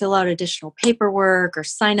or fill out additional paperwork or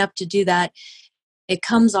sign up to do that. It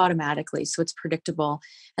comes automatically, so it's predictable.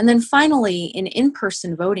 And then finally, in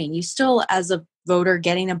in-person voting, you still, as a voter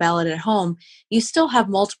getting a ballot at home, you still have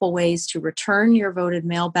multiple ways to return your voted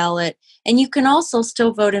mail ballot. And you can also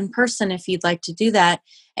still vote in person if you'd like to do that.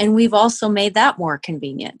 And we've also made that more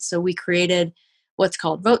convenient. So we created what's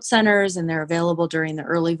called vote centers, and they're available during the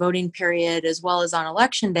early voting period as well as on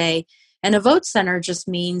election day. And a vote center just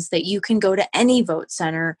means that you can go to any vote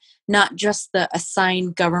center, not just the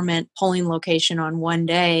assigned government polling location on one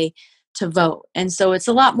day to vote. And so it's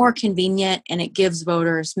a lot more convenient, and it gives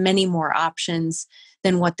voters many more options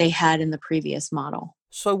than what they had in the previous model.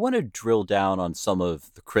 So I want to drill down on some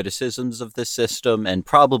of the criticisms of this system, and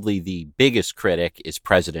probably the biggest critic is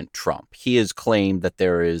President Trump. He has claimed that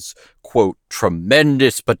there is, quote,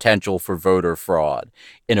 tremendous potential for voter fraud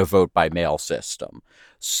in a vote-by-mail system.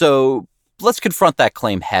 So let's confront that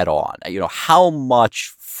claim head on. How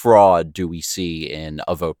much fraud do we see in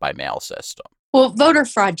a vote-by-mail system? Well, voter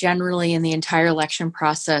fraud generally in the entire election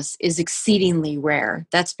process is exceedingly rare.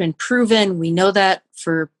 That's been proven. We know that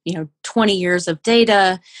for 20 years of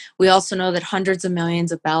data. We also know that hundreds of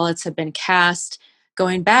millions of ballots have been cast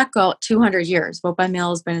going back 200 years. Vote by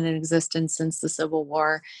mail has been in existence since the Civil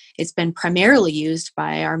War. It's been primarily used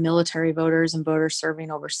by our military voters and voters serving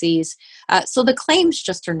overseas. So the claims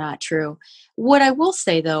just are not true. What I will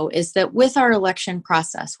say, though, is that with our election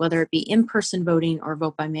process, whether it be in-person voting or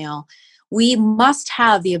vote by mail, we must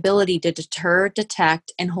have the ability to deter,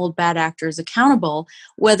 detect, and hold bad actors accountable,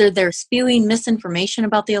 whether they're spewing misinformation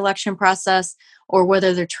about the election process or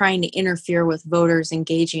whether they're trying to interfere with voters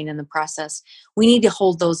engaging in the process. We need to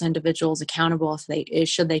hold those individuals accountable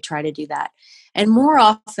should they try to do that. And more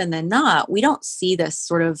often than not, we don't see this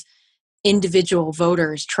sort of individual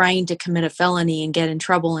voters trying to commit a felony and get in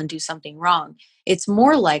trouble and do something wrong. It's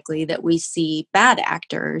more likely that we see bad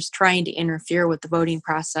actors trying to interfere with the voting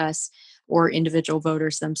process or individual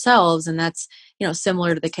voters themselves. And that's,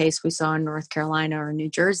 similar to the case we saw in North Carolina or New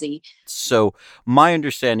Jersey. So my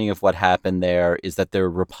understanding of what happened there is that there are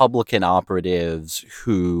Republican operatives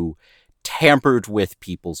who tampered with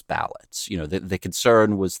people's ballots. The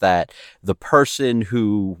concern was that the person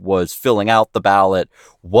who was filling out the ballot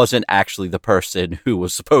wasn't actually the person who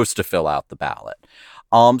was supposed to fill out the ballot.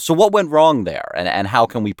 So what went wrong there, and how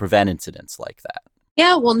can we prevent incidents like that?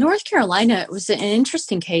 Yeah, well, North Carolina was an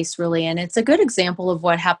interesting case, really, and it's a good example of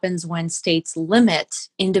what happens when states limit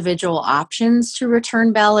individual options to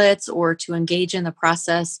return ballots or to engage in the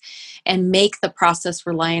process and make the process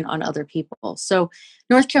reliant on other people. So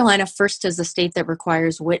North Carolina first is a state that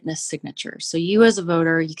requires witness signatures. So you as a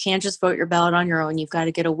voter, you can't just vote your ballot on your own. You've got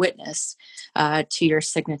to get a witness to your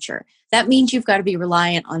signature. That means you've got to be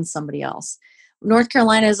reliant on somebody else. North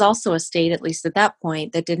Carolina is also a state, at least at that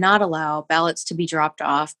point, that did not allow ballots to be dropped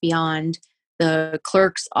off beyond the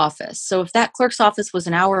clerk's office. So if that clerk's office was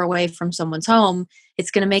an hour away from someone's home,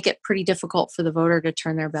 it's going to make it pretty difficult for the voter to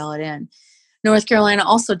turn their ballot in. North Carolina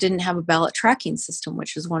also didn't have a ballot tracking system,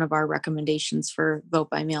 which is one of our recommendations for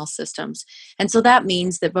vote by mail systems. And so that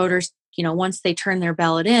means that voters, once they turn their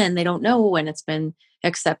ballot in, they don't know when it's been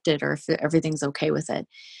accepted or if everything's okay with it.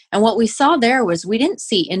 And what we saw there was we didn't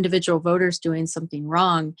see individual voters doing something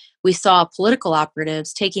wrong. We saw political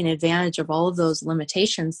operatives taking advantage of all of those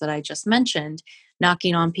limitations that I just mentioned,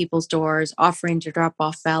 knocking on people's doors, offering to drop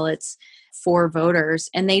off ballots for voters,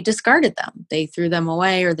 and they discarded them. They threw them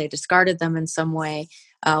away or they discarded them in some way,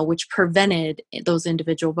 which prevented those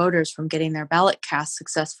individual voters from getting their ballot cast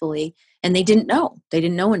successfully. And they didn't know. They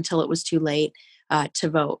didn't know until it was too late to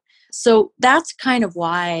vote. So that's kind of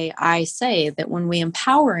why I say that when we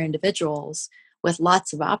empower individuals with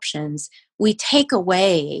lots of options, we take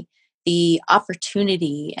away the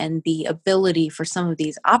opportunity and the ability for some of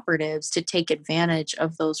these operatives to take advantage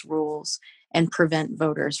of those rules and prevent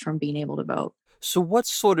voters from being able to vote. So what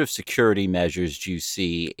sort of security measures do you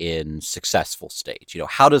see in successful states?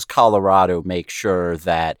 How does Colorado make sure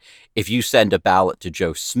that if you send a ballot to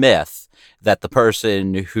Joe Smith, that the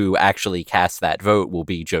person who actually casts that vote will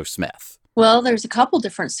be Joe Smith? Well, there's a couple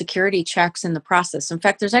different security checks in the process. In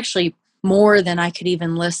fact, there's actually more than I could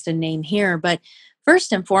even list and name here. But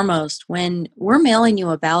first and foremost, when we're mailing you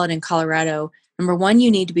a ballot in Colorado, number one, you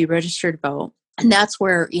need to be registered to vote. And that's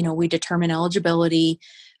where, we determine eligibility.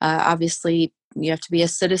 Obviously, you have to be a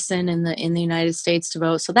citizen in the United States to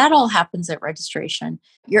vote. So that all happens at registration.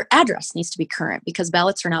 Your address needs to be current because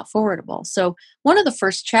ballots are not forwardable. So one of the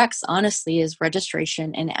first checks, honestly, is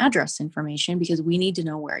registration and address information because we need to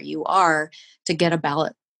know where you are to get a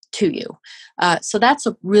ballot to you. So that's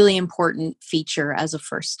a really important feature as a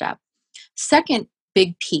first step. Second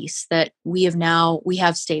big piece that we have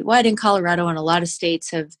statewide in Colorado, and a lot of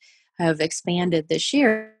states have expanded this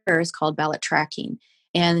year, is called ballot tracking.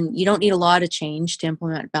 And you don't need a law to change to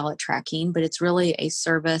implement ballot tracking, but it's really a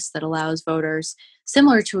service that allows voters,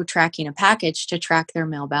 similar to tracking a package, to track their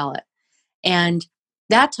mail ballot. And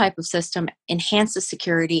that type of system enhances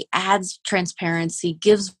security, adds transparency,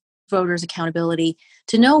 gives voters accountability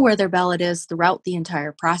to know where their ballot is throughout the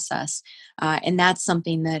entire process. And that's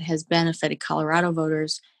something that has benefited Colorado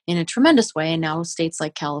voters in a tremendous way. And now states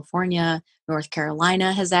like California, North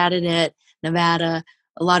Carolina has added it, Nevada,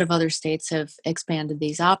 a lot of other states have expanded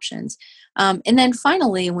these options. And then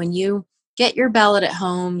finally, when you get your ballot at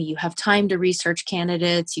home, you have time to research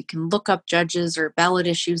candidates, you can look up judges or ballot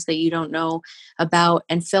issues that you don't know about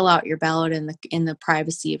and fill out your ballot in the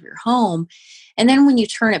privacy of your home. And then when you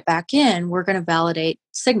turn it back in, we're going to validate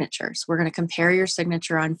signatures. We're going to compare your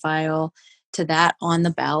signature on file to that on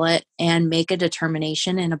the ballot and make a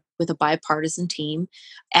determination with a bipartisan team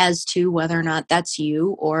as to whether or not that's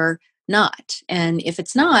you or not. And if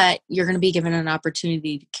it's not, you're going to be given an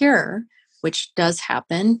opportunity to cure, which does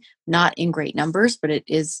happen, not in great numbers, but it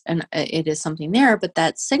is something there. But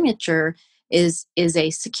that signature is a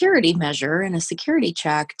security measure and a security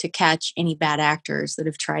check to catch any bad actors that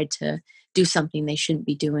have tried to do something they shouldn't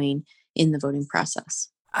be doing in the voting process.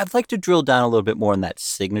 I'd like to drill down a little bit more on that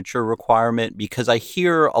signature requirement because I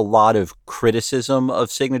hear a lot of criticism of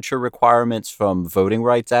signature requirements from voting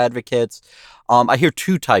rights advocates. I hear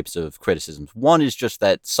two types of criticisms. One is just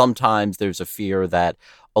that sometimes there's a fear that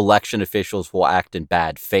election officials will act in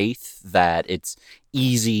bad faith, that it's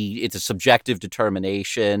a subjective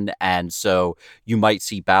determination, and so you might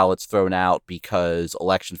see ballots thrown out because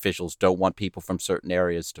election officials don't want people from certain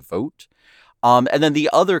areas to vote. And then the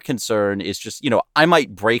other concern is just, I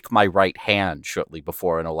might break my right hand shortly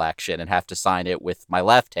before an election and have to sign it with my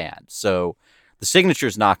left hand. So the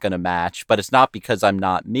signature's not going to match, but it's not because I'm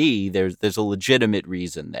not me. There's a legitimate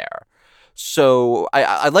reason there. So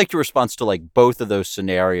I'd like your response to both of those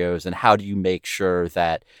scenarios, and how do you make sure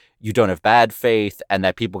that you don't have bad faith and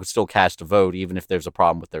that people can still cast a vote even if there's a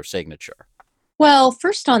problem with their signature? Well,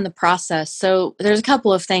 first on the process, so there's a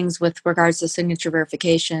couple of things with regards to signature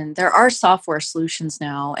verification. There are software solutions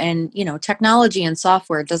now, and technology and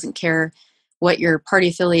software doesn't care what your party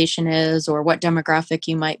affiliation is or what demographic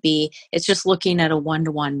you might be. It's just looking at a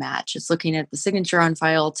one-to-one match. It's looking at the signature on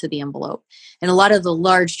file to the envelope. And a lot of the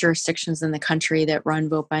large jurisdictions in the country that run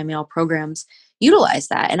vote by mail programs utilize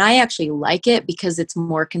that. And I actually like it because it's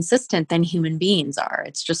more consistent than human beings are.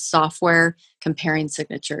 It's just software comparing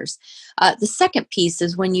signatures. The second piece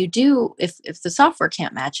is when you do, if the software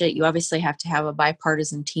can't match it, you obviously have to have a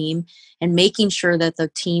bipartisan team, and making sure that the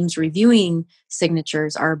teams reviewing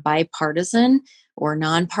signatures are bipartisan or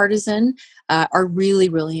nonpartisan are really,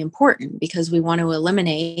 really important because we want to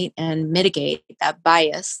eliminate and mitigate that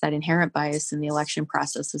bias, that inherent bias in the election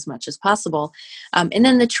process as much as possible. And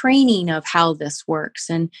then the training of how this works.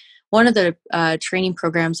 And one of the training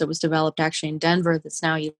programs that was developed actually in Denver that's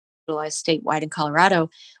now utilized statewide in Colorado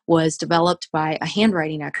was developed by a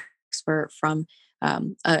handwriting expert from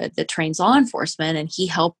that trains law enforcement, and he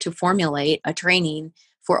helped to formulate a training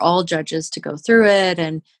for all judges to go through it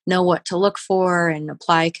and know what to look for and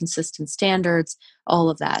apply consistent standards,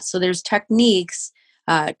 all of that. So there's techniques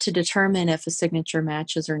to determine if a signature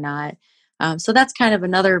matches or not. So that's kind of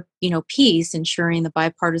another, piece, ensuring the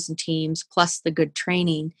bipartisan teams plus the good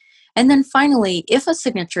training. And then finally, if a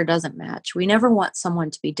signature doesn't match, we never want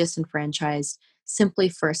someone to be disenfranchised simply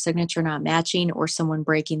for a signature not matching or someone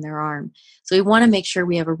breaking their arm. So we want to make sure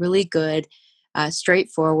we have a really good,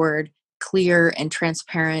 straightforward, clear, and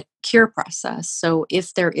transparent cure process. So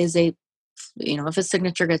if there is if a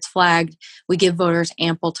signature gets flagged, we give voters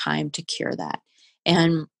ample time to cure that.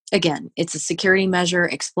 And again, it's a security measure.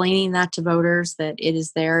 Explaining that to voters that it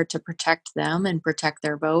is there to protect them and protect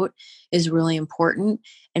their vote is really important.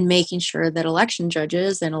 And making sure that election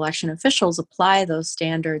judges and election officials apply those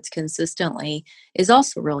standards consistently is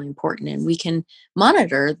also really important. And we can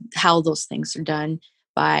monitor how those things are done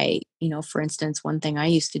by, for instance, one thing I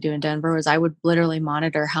used to do in Denver was I would literally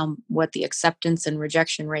monitor what the acceptance and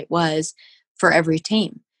rejection rate was for every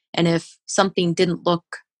team. And if something didn't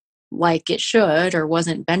look like it should or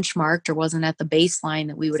wasn't benchmarked or wasn't at the baseline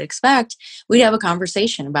that we would expect, we'd have a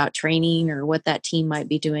conversation about training or what that team might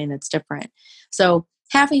be doing that's different. So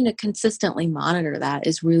having to consistently monitor that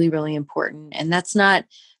is really, really important. And that's not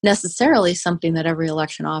necessarily something that every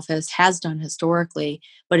election office has done historically,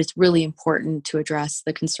 but it's really important to address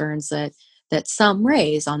the concerns that some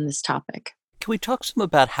raise on this topic. Can we talk some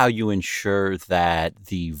about how you ensure that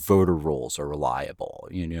the voter rolls are reliable?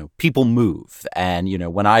 People move. And,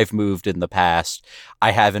 when I've moved in the past,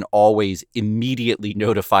 I haven't always immediately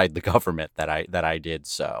notified the government that I did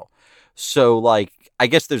so. So, I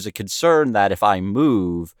guess there's a concern that if I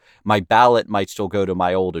move, my ballot might still go to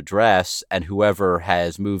my old address, and whoever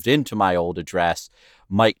has moved into my old address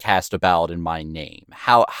might cast a ballot in my name.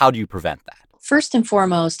 How do you prevent that? First and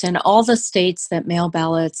foremost, in all the states that mail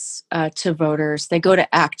ballots to voters, they go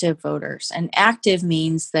to active voters. And active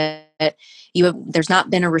means that there's not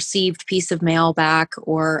been a received piece of mail back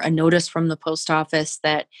or a notice from the post office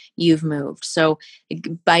that you've moved. So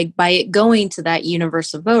by it going to that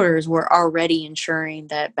universe of voters, we're already ensuring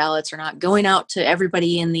that ballots are not going out to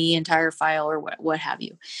everybody in the entire file or what have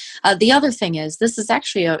you. The other thing is this is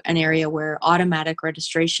actually an area where automatic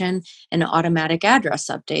registration and automatic address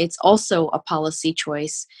updates, also a policy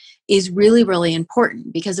choice, is really, really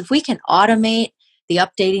important, because if we can automate the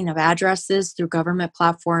updating of addresses through government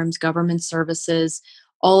platforms, government services,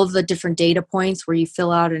 all of the different data points where you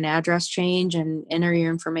fill out an address change and enter your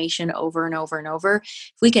information over and over and over,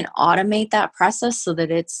 if we can automate that process so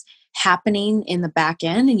that it's happening in the back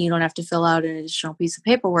end and you don't have to fill out an additional piece of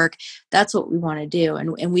paperwork, that's what we want to do.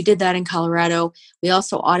 And we did that in Colorado. We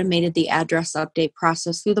also automated the address update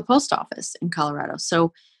process through the post office in Colorado.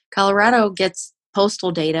 So Colorado gets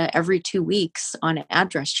postal data every 2 weeks on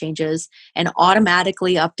address changes and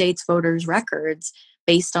automatically updates voters' records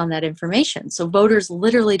based on that information. So voters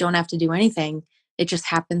literally don't have to do anything. It just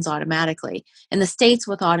happens automatically. And the states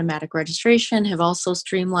with automatic registration have also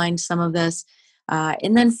streamlined some of this.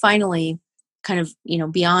 And then finally, kind of,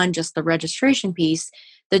 beyond just the registration piece,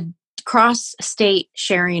 the cross-state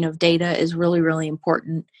sharing of data is really, really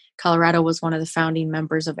important. Colorado was one of the founding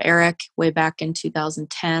members of ERIC way back in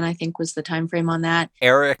 2010, I think was the time frame on that.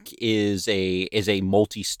 ERIC is a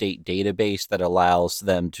multi-state database that allows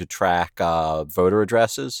them to track voter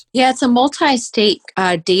addresses? Yeah, it's a multi-state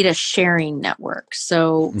data sharing network.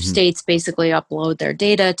 So states basically upload their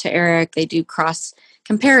data to ERIC, they do cross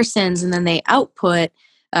comparisons, and then they output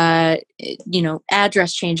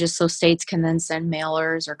address changes so states can then send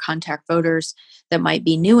mailers or contact voters that might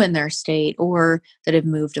be new in their state or that have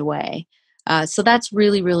moved away. So that's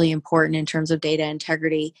really, really important in terms of data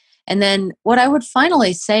integrity. And then what I would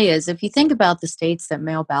finally say is if you think about the states that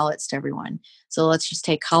mail ballots to everyone, so let's just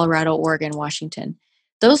take Colorado, Oregon, Washington.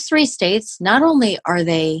 Those 3 states, not only are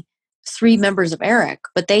they 3 members of ERIC,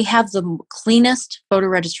 but they have the cleanest voter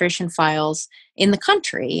registration files in the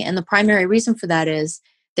country. And the primary reason for that is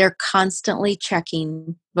they're constantly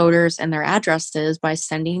checking voters and their addresses by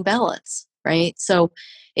sending ballots, right? So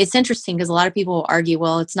it's interesting because a lot of people argue,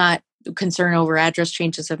 well, it's not concern over address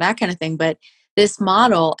changes or that kind of thing, but this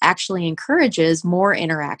model actually encourages more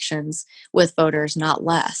interactions with voters, not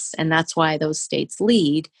less. And that's why those states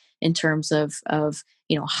lead in terms of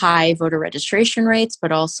high voter registration rates,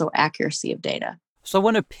 but also accuracy of data. So I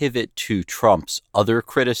want to pivot to Trump's other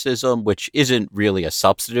criticism, which isn't really a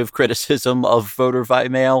substantive criticism of voter by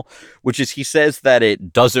mail, which is he says that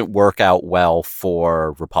it doesn't work out well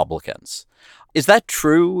for Republicans. Is that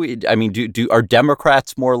true? I mean, are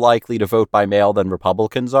Democrats more likely to vote by mail than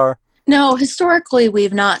Republicans are? No, historically,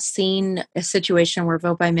 we've not seen a situation where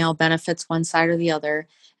vote by mail benefits one side or the other.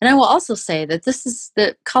 And I will also say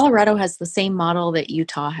that Colorado has the same model that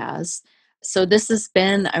Utah has. So this has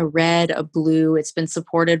been a red, a blue. It's been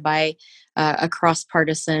supported by a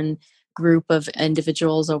cross-partisan group of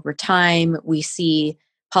individuals over time. We see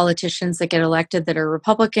politicians that get elected that are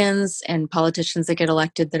Republicans and politicians that get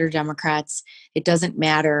elected that are Democrats. It doesn't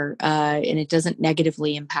matter, and it doesn't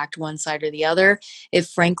negatively impact one side or the other. It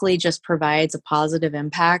frankly just provides a positive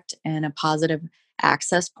impact and a positive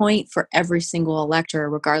access point for every single elector,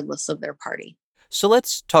 regardless of their party. So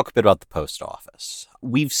let's talk a bit about the post office.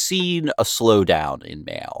 We've seen a slowdown in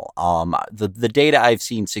mail. The data I've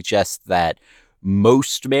seen suggests that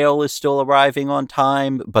most mail is still arriving on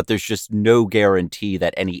time, but there's just no guarantee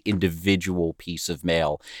that any individual piece of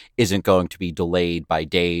mail isn't going to be delayed by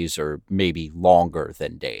days or maybe longer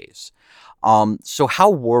than days. So how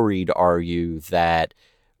worried are you that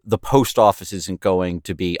the post office isn't going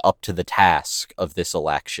to be up to the task of this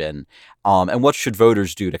election? And what should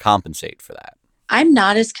voters do to compensate for that? I'm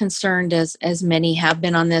not as concerned as many have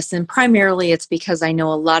been on this, and primarily it's because I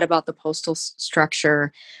know a lot about the postal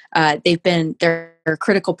structure. They're a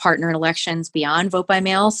critical partner in elections beyond vote by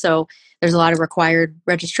mail, so there's a lot of required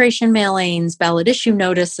registration mailings, ballot issue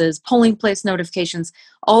notices, polling place notifications,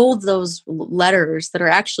 all of those letters that are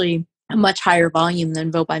actually a much higher volume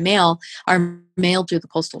than vote by mail are mailed through the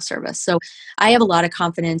Postal Service. So I have a lot of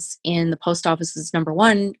confidence in the post office's, number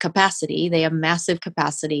one, capacity. They have massive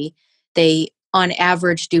capacity. They on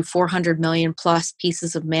average do 400 million plus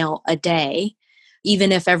pieces of mail a day.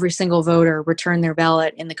 Even if every single voter returned their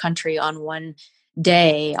ballot in the country on one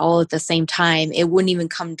day, all at the same time, it wouldn't even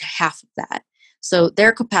come to half of that. So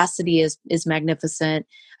their capacity is magnificent.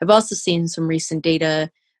 I've also seen some recent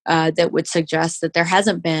data that would suggest that there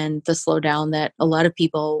hasn't been the slowdown that a lot of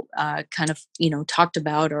people talked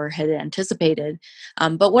about or had anticipated.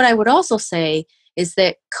 But what I would also say is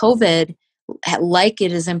that COVID, like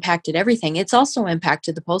it has impacted everything, it's also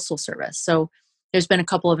impacted the Postal Service. So there's been a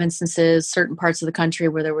couple of instances, certain parts of the country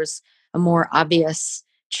where there was a more obvious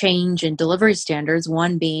change in delivery standards,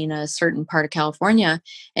 one being a certain part of California.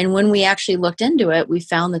 And when we actually looked into it, we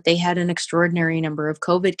found that they had an extraordinary number of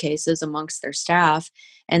COVID cases amongst their staff,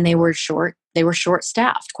 and they were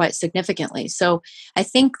short-staffed quite significantly. So I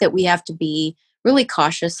think that we have to be really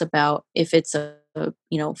cautious about if it's a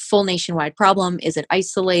full nationwide problem. Is it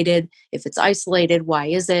isolated? If it's isolated, why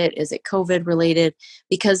is it? Is it COVID related?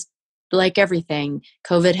 Because like everything,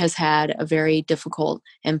 COVID has had a very difficult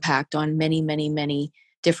impact on many, many, many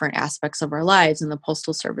different aspects of our lives, and the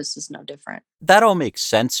Postal Service is no different. That all makes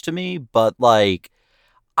sense to me, but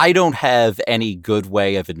I don't have any good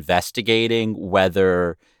way of investigating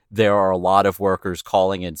whether there are a lot of workers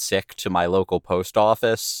calling in sick to my local post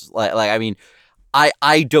office.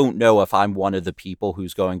 I don't know if I'm one of the people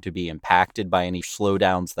who's going to be impacted by any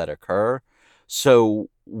slowdowns that occur. So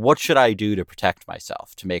what should I do to protect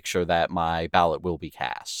myself, to make sure that my ballot will be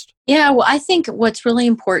cast? Yeah, well, I think what's really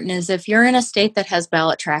important is if you're in a state that has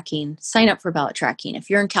ballot tracking, sign up for ballot tracking. If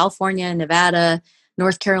you're in California, Nevada,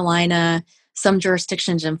 North Carolina, some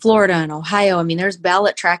jurisdictions in Florida and Ohio, I mean, there's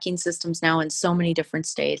ballot tracking systems now in so many different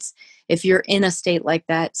states. If you're in a state like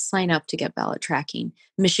that, sign up to get ballot tracking.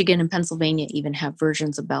 Michigan and Pennsylvania even have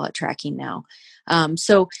versions of ballot tracking now.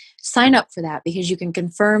 So sign up for that, because you can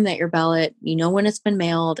confirm that your ballot, you know when it's been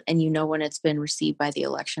mailed and you know when it's been received by the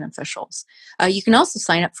election officials. You can also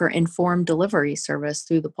sign up for informed delivery service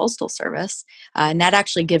through the Postal Service, and that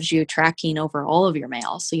actually gives you tracking over all of your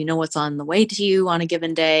mail. So you know what's on the way to you on a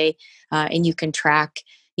given day, and you can track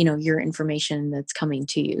your information that's coming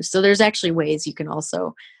to you. So there's actually ways you can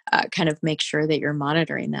also kind of make sure that you're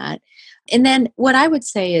monitoring that. And then what I would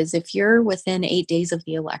say is if you're within 8 days of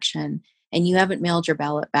the election and you haven't mailed your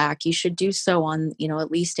ballot back, you should do so on,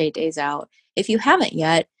 at least 8 days out. If you haven't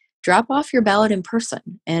yet, drop off your ballot in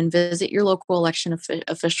person and visit your local election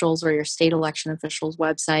officials or your state election officials'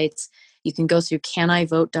 websites. You can go through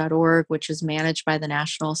canivote.org, which is managed by the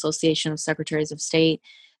National Association of Secretaries of State.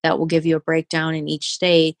 That will give you a breakdown in each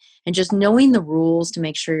state. And just knowing the rules to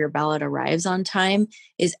make sure your ballot arrives on time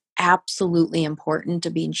is absolutely important to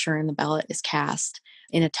be ensuring the ballot is cast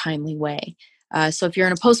in a timely way. So if you're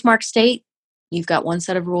in a postmark state, You've got one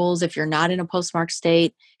set of rules. If you're not in a postmarked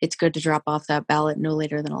state, it's good to drop off that ballot no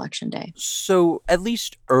later than Election Day. So at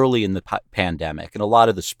least early in the pandemic and a lot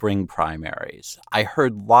of the spring primaries, I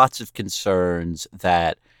heard lots of concerns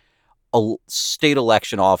that state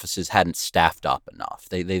election offices hadn't staffed up enough.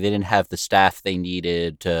 They didn't have the staff they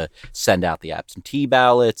needed to send out the absentee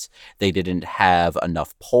ballots. They didn't have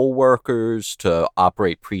enough poll workers to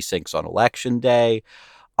operate precincts on Election Day.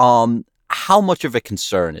 How much of a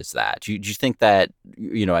concern is that? Do you think that,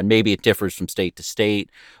 and maybe it differs from state to state,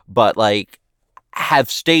 but have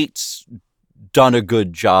states done a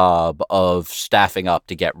good job of staffing up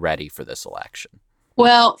to get ready for this election?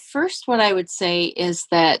 Well, first, what I would say is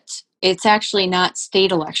that it's actually not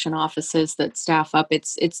state election offices that staff up.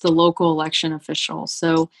 It's the local election officials.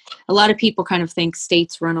 So a lot of people kind of think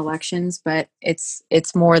states run elections, but it's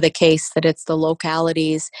more the case that it's the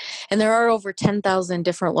localities. And there are over 10,000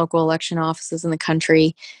 different local election offices in the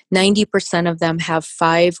country. 90% of them have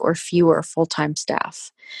 5 or fewer full-time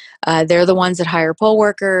staff. They're the ones that hire poll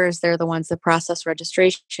workers. They're the ones that process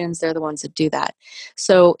registrations. They're the ones that do that.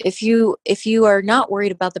 So if you are not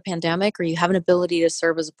worried about the pandemic, or you have an ability to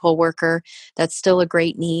serve as a poll worker, that's still a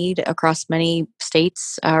great need across many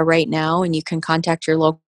states right now. And you can contact your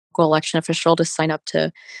local election official to sign up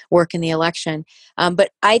to work in the election.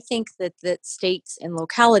 But I think that states and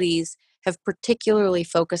localities have particularly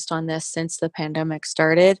focused on this since the pandemic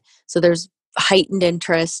started. So there's heightened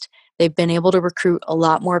interest. They've been able to recruit a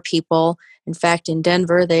lot more people. In fact, in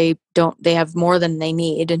Denver, they have more than they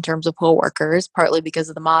need in terms of poll workers, partly because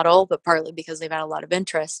of the model, but partly because they've had a lot of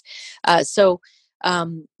interest. I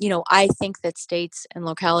think that states and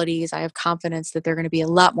localities, I have confidence that they're going to be a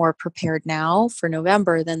lot more prepared now for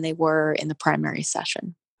November than they were in the primary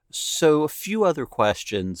session. So a few other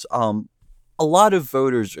questions. A lot of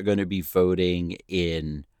voters are going to be voting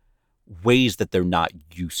in ways that they're not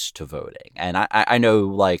used to voting. And I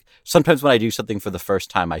know, sometimes when I do something for the first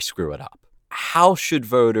time, I screw it up. How should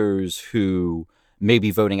voters who may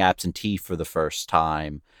be voting absentee for the first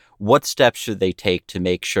time, what steps should they take to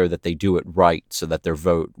make sure that they do it right so that their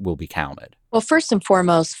vote will be counted? Well, first and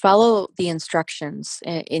foremost, follow the instructions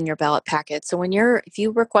in your ballot packet. So if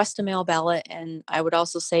you request a mail ballot, and I would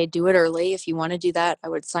also say do it early. If you want to do that, I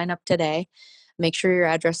would sign up today. Make sure your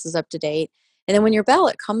address is up to date. And then when your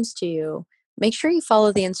ballot comes to you, make sure you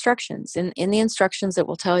follow the instructions. In the instructions, it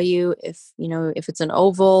will tell you if it's an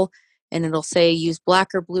oval and it'll say use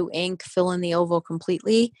black or blue ink, fill in the oval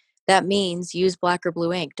completely. That means use black or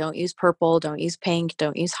blue ink. Don't use purple, don't use pink,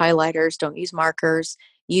 don't use highlighters, don't use markers.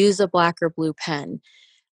 Use a black or blue pen.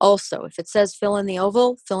 Also, if it says fill in the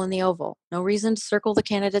oval, fill in the oval. No reason to circle the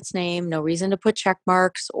candidate's name, no reason to put check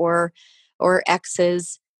marks or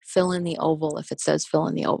X's. Fill in the oval if it says fill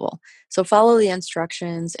in the oval. So follow the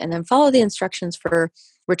instructions, and then follow the instructions for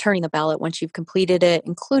returning the ballot once you've completed it,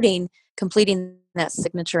 including completing that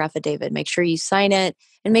signature affidavit. Make sure you sign it,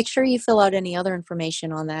 and make sure you fill out any other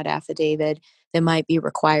information on that affidavit that might be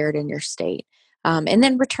required in your state. And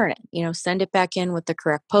then return it. Send it back in with the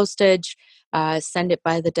correct postage, send it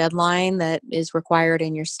by the deadline that is required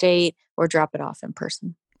in your state, or drop it off in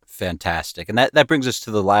person. Fantastic. And that brings us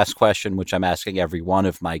to the last question, which I'm asking every one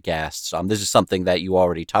of my guests. This is something that you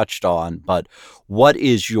already touched on, but what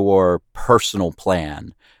is your personal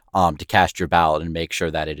plan to cast your ballot and make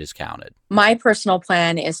sure that it is counted? My personal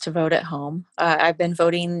plan is to vote at home. I've been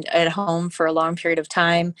voting at home for a long period of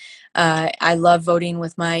time. I love voting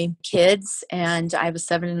with my kids, and I have a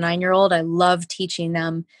 7 and 9-year-old. I love teaching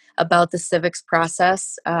them about the civics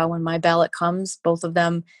process. When my ballot comes, both of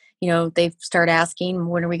them, they start asking,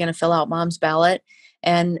 when are we going to fill out mom's ballot?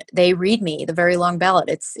 And they read me the very long ballot.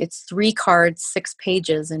 It's 3 cards, 6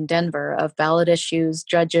 pages in Denver of ballot issues,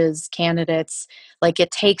 judges, candidates.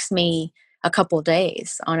 It takes me a couple of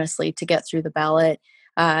days, honestly, to get through the ballot.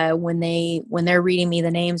 When they're reading me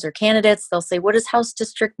the names or candidates, they'll say, what is House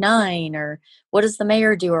District 9? Or what does the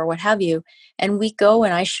mayor do? Or what have you. And we go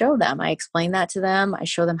and I show them. I explain that to them. I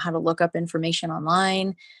show them how to look up information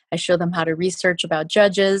online. I show them how to research about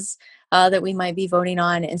judges that we might be voting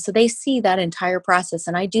on. And so they see that entire process.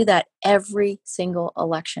 And I do that every single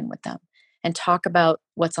election with them and talk about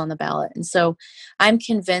what's on the ballot. And so I'm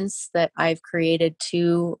convinced that I've created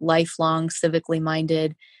 2 lifelong civically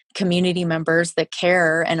minded community members that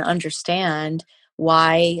care and understand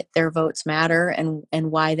why their votes matter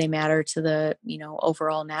and why they matter to the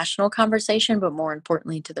overall national conversation, but more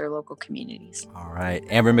importantly to their local communities. All right.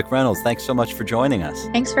 Amber McReynolds, thanks so much for joining us.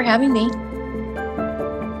 Thanks for having me.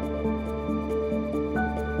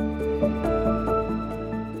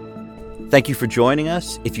 Thank you for joining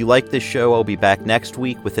us. If you like this show, I'll be back next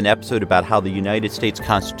week with an episode about how the United States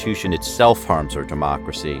Constitution itself harms our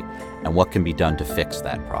democracy and what can be done to fix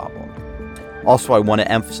that problem. Also, I want to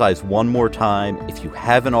emphasize one more time, if you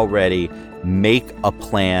haven't already, make a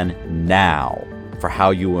plan now for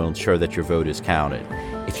how you will ensure that your vote is counted.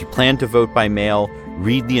 If you plan to vote by mail,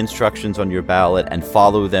 read the instructions on your ballot and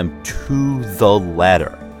follow them to the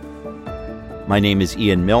letter. My name is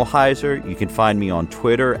Ian Millhiser. You can find me on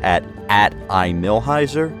Twitter at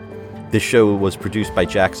 @imillhiser. This show was produced by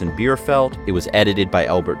Jackson Bierfeld. It was edited by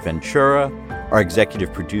Albert Ventura. Our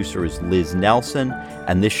executive producer is Liz Nelson,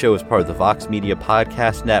 and this show is part of the Vox Media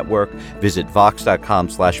Podcast Network. Visit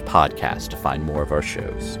vox.com/podcast to find more of our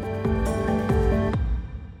shows.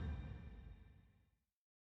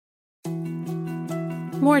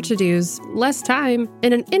 More to-dos, less time,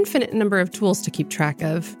 and an infinite number of tools to keep track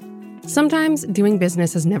of. Sometimes doing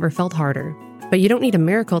business has never felt harder, but you don't need a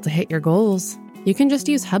miracle to hit your goals. You can just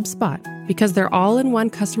use HubSpot, because their all-in-one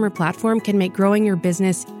customer platform can make growing your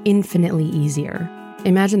business infinitely easier.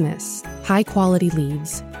 Imagine this: high-quality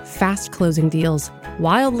leads, fast closing deals,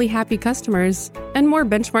 wildly happy customers, and more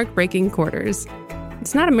benchmark-breaking quarters.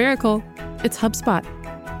 It's not a miracle, it's HubSpot.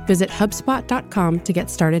 Visit HubSpot.com to get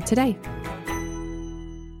started today.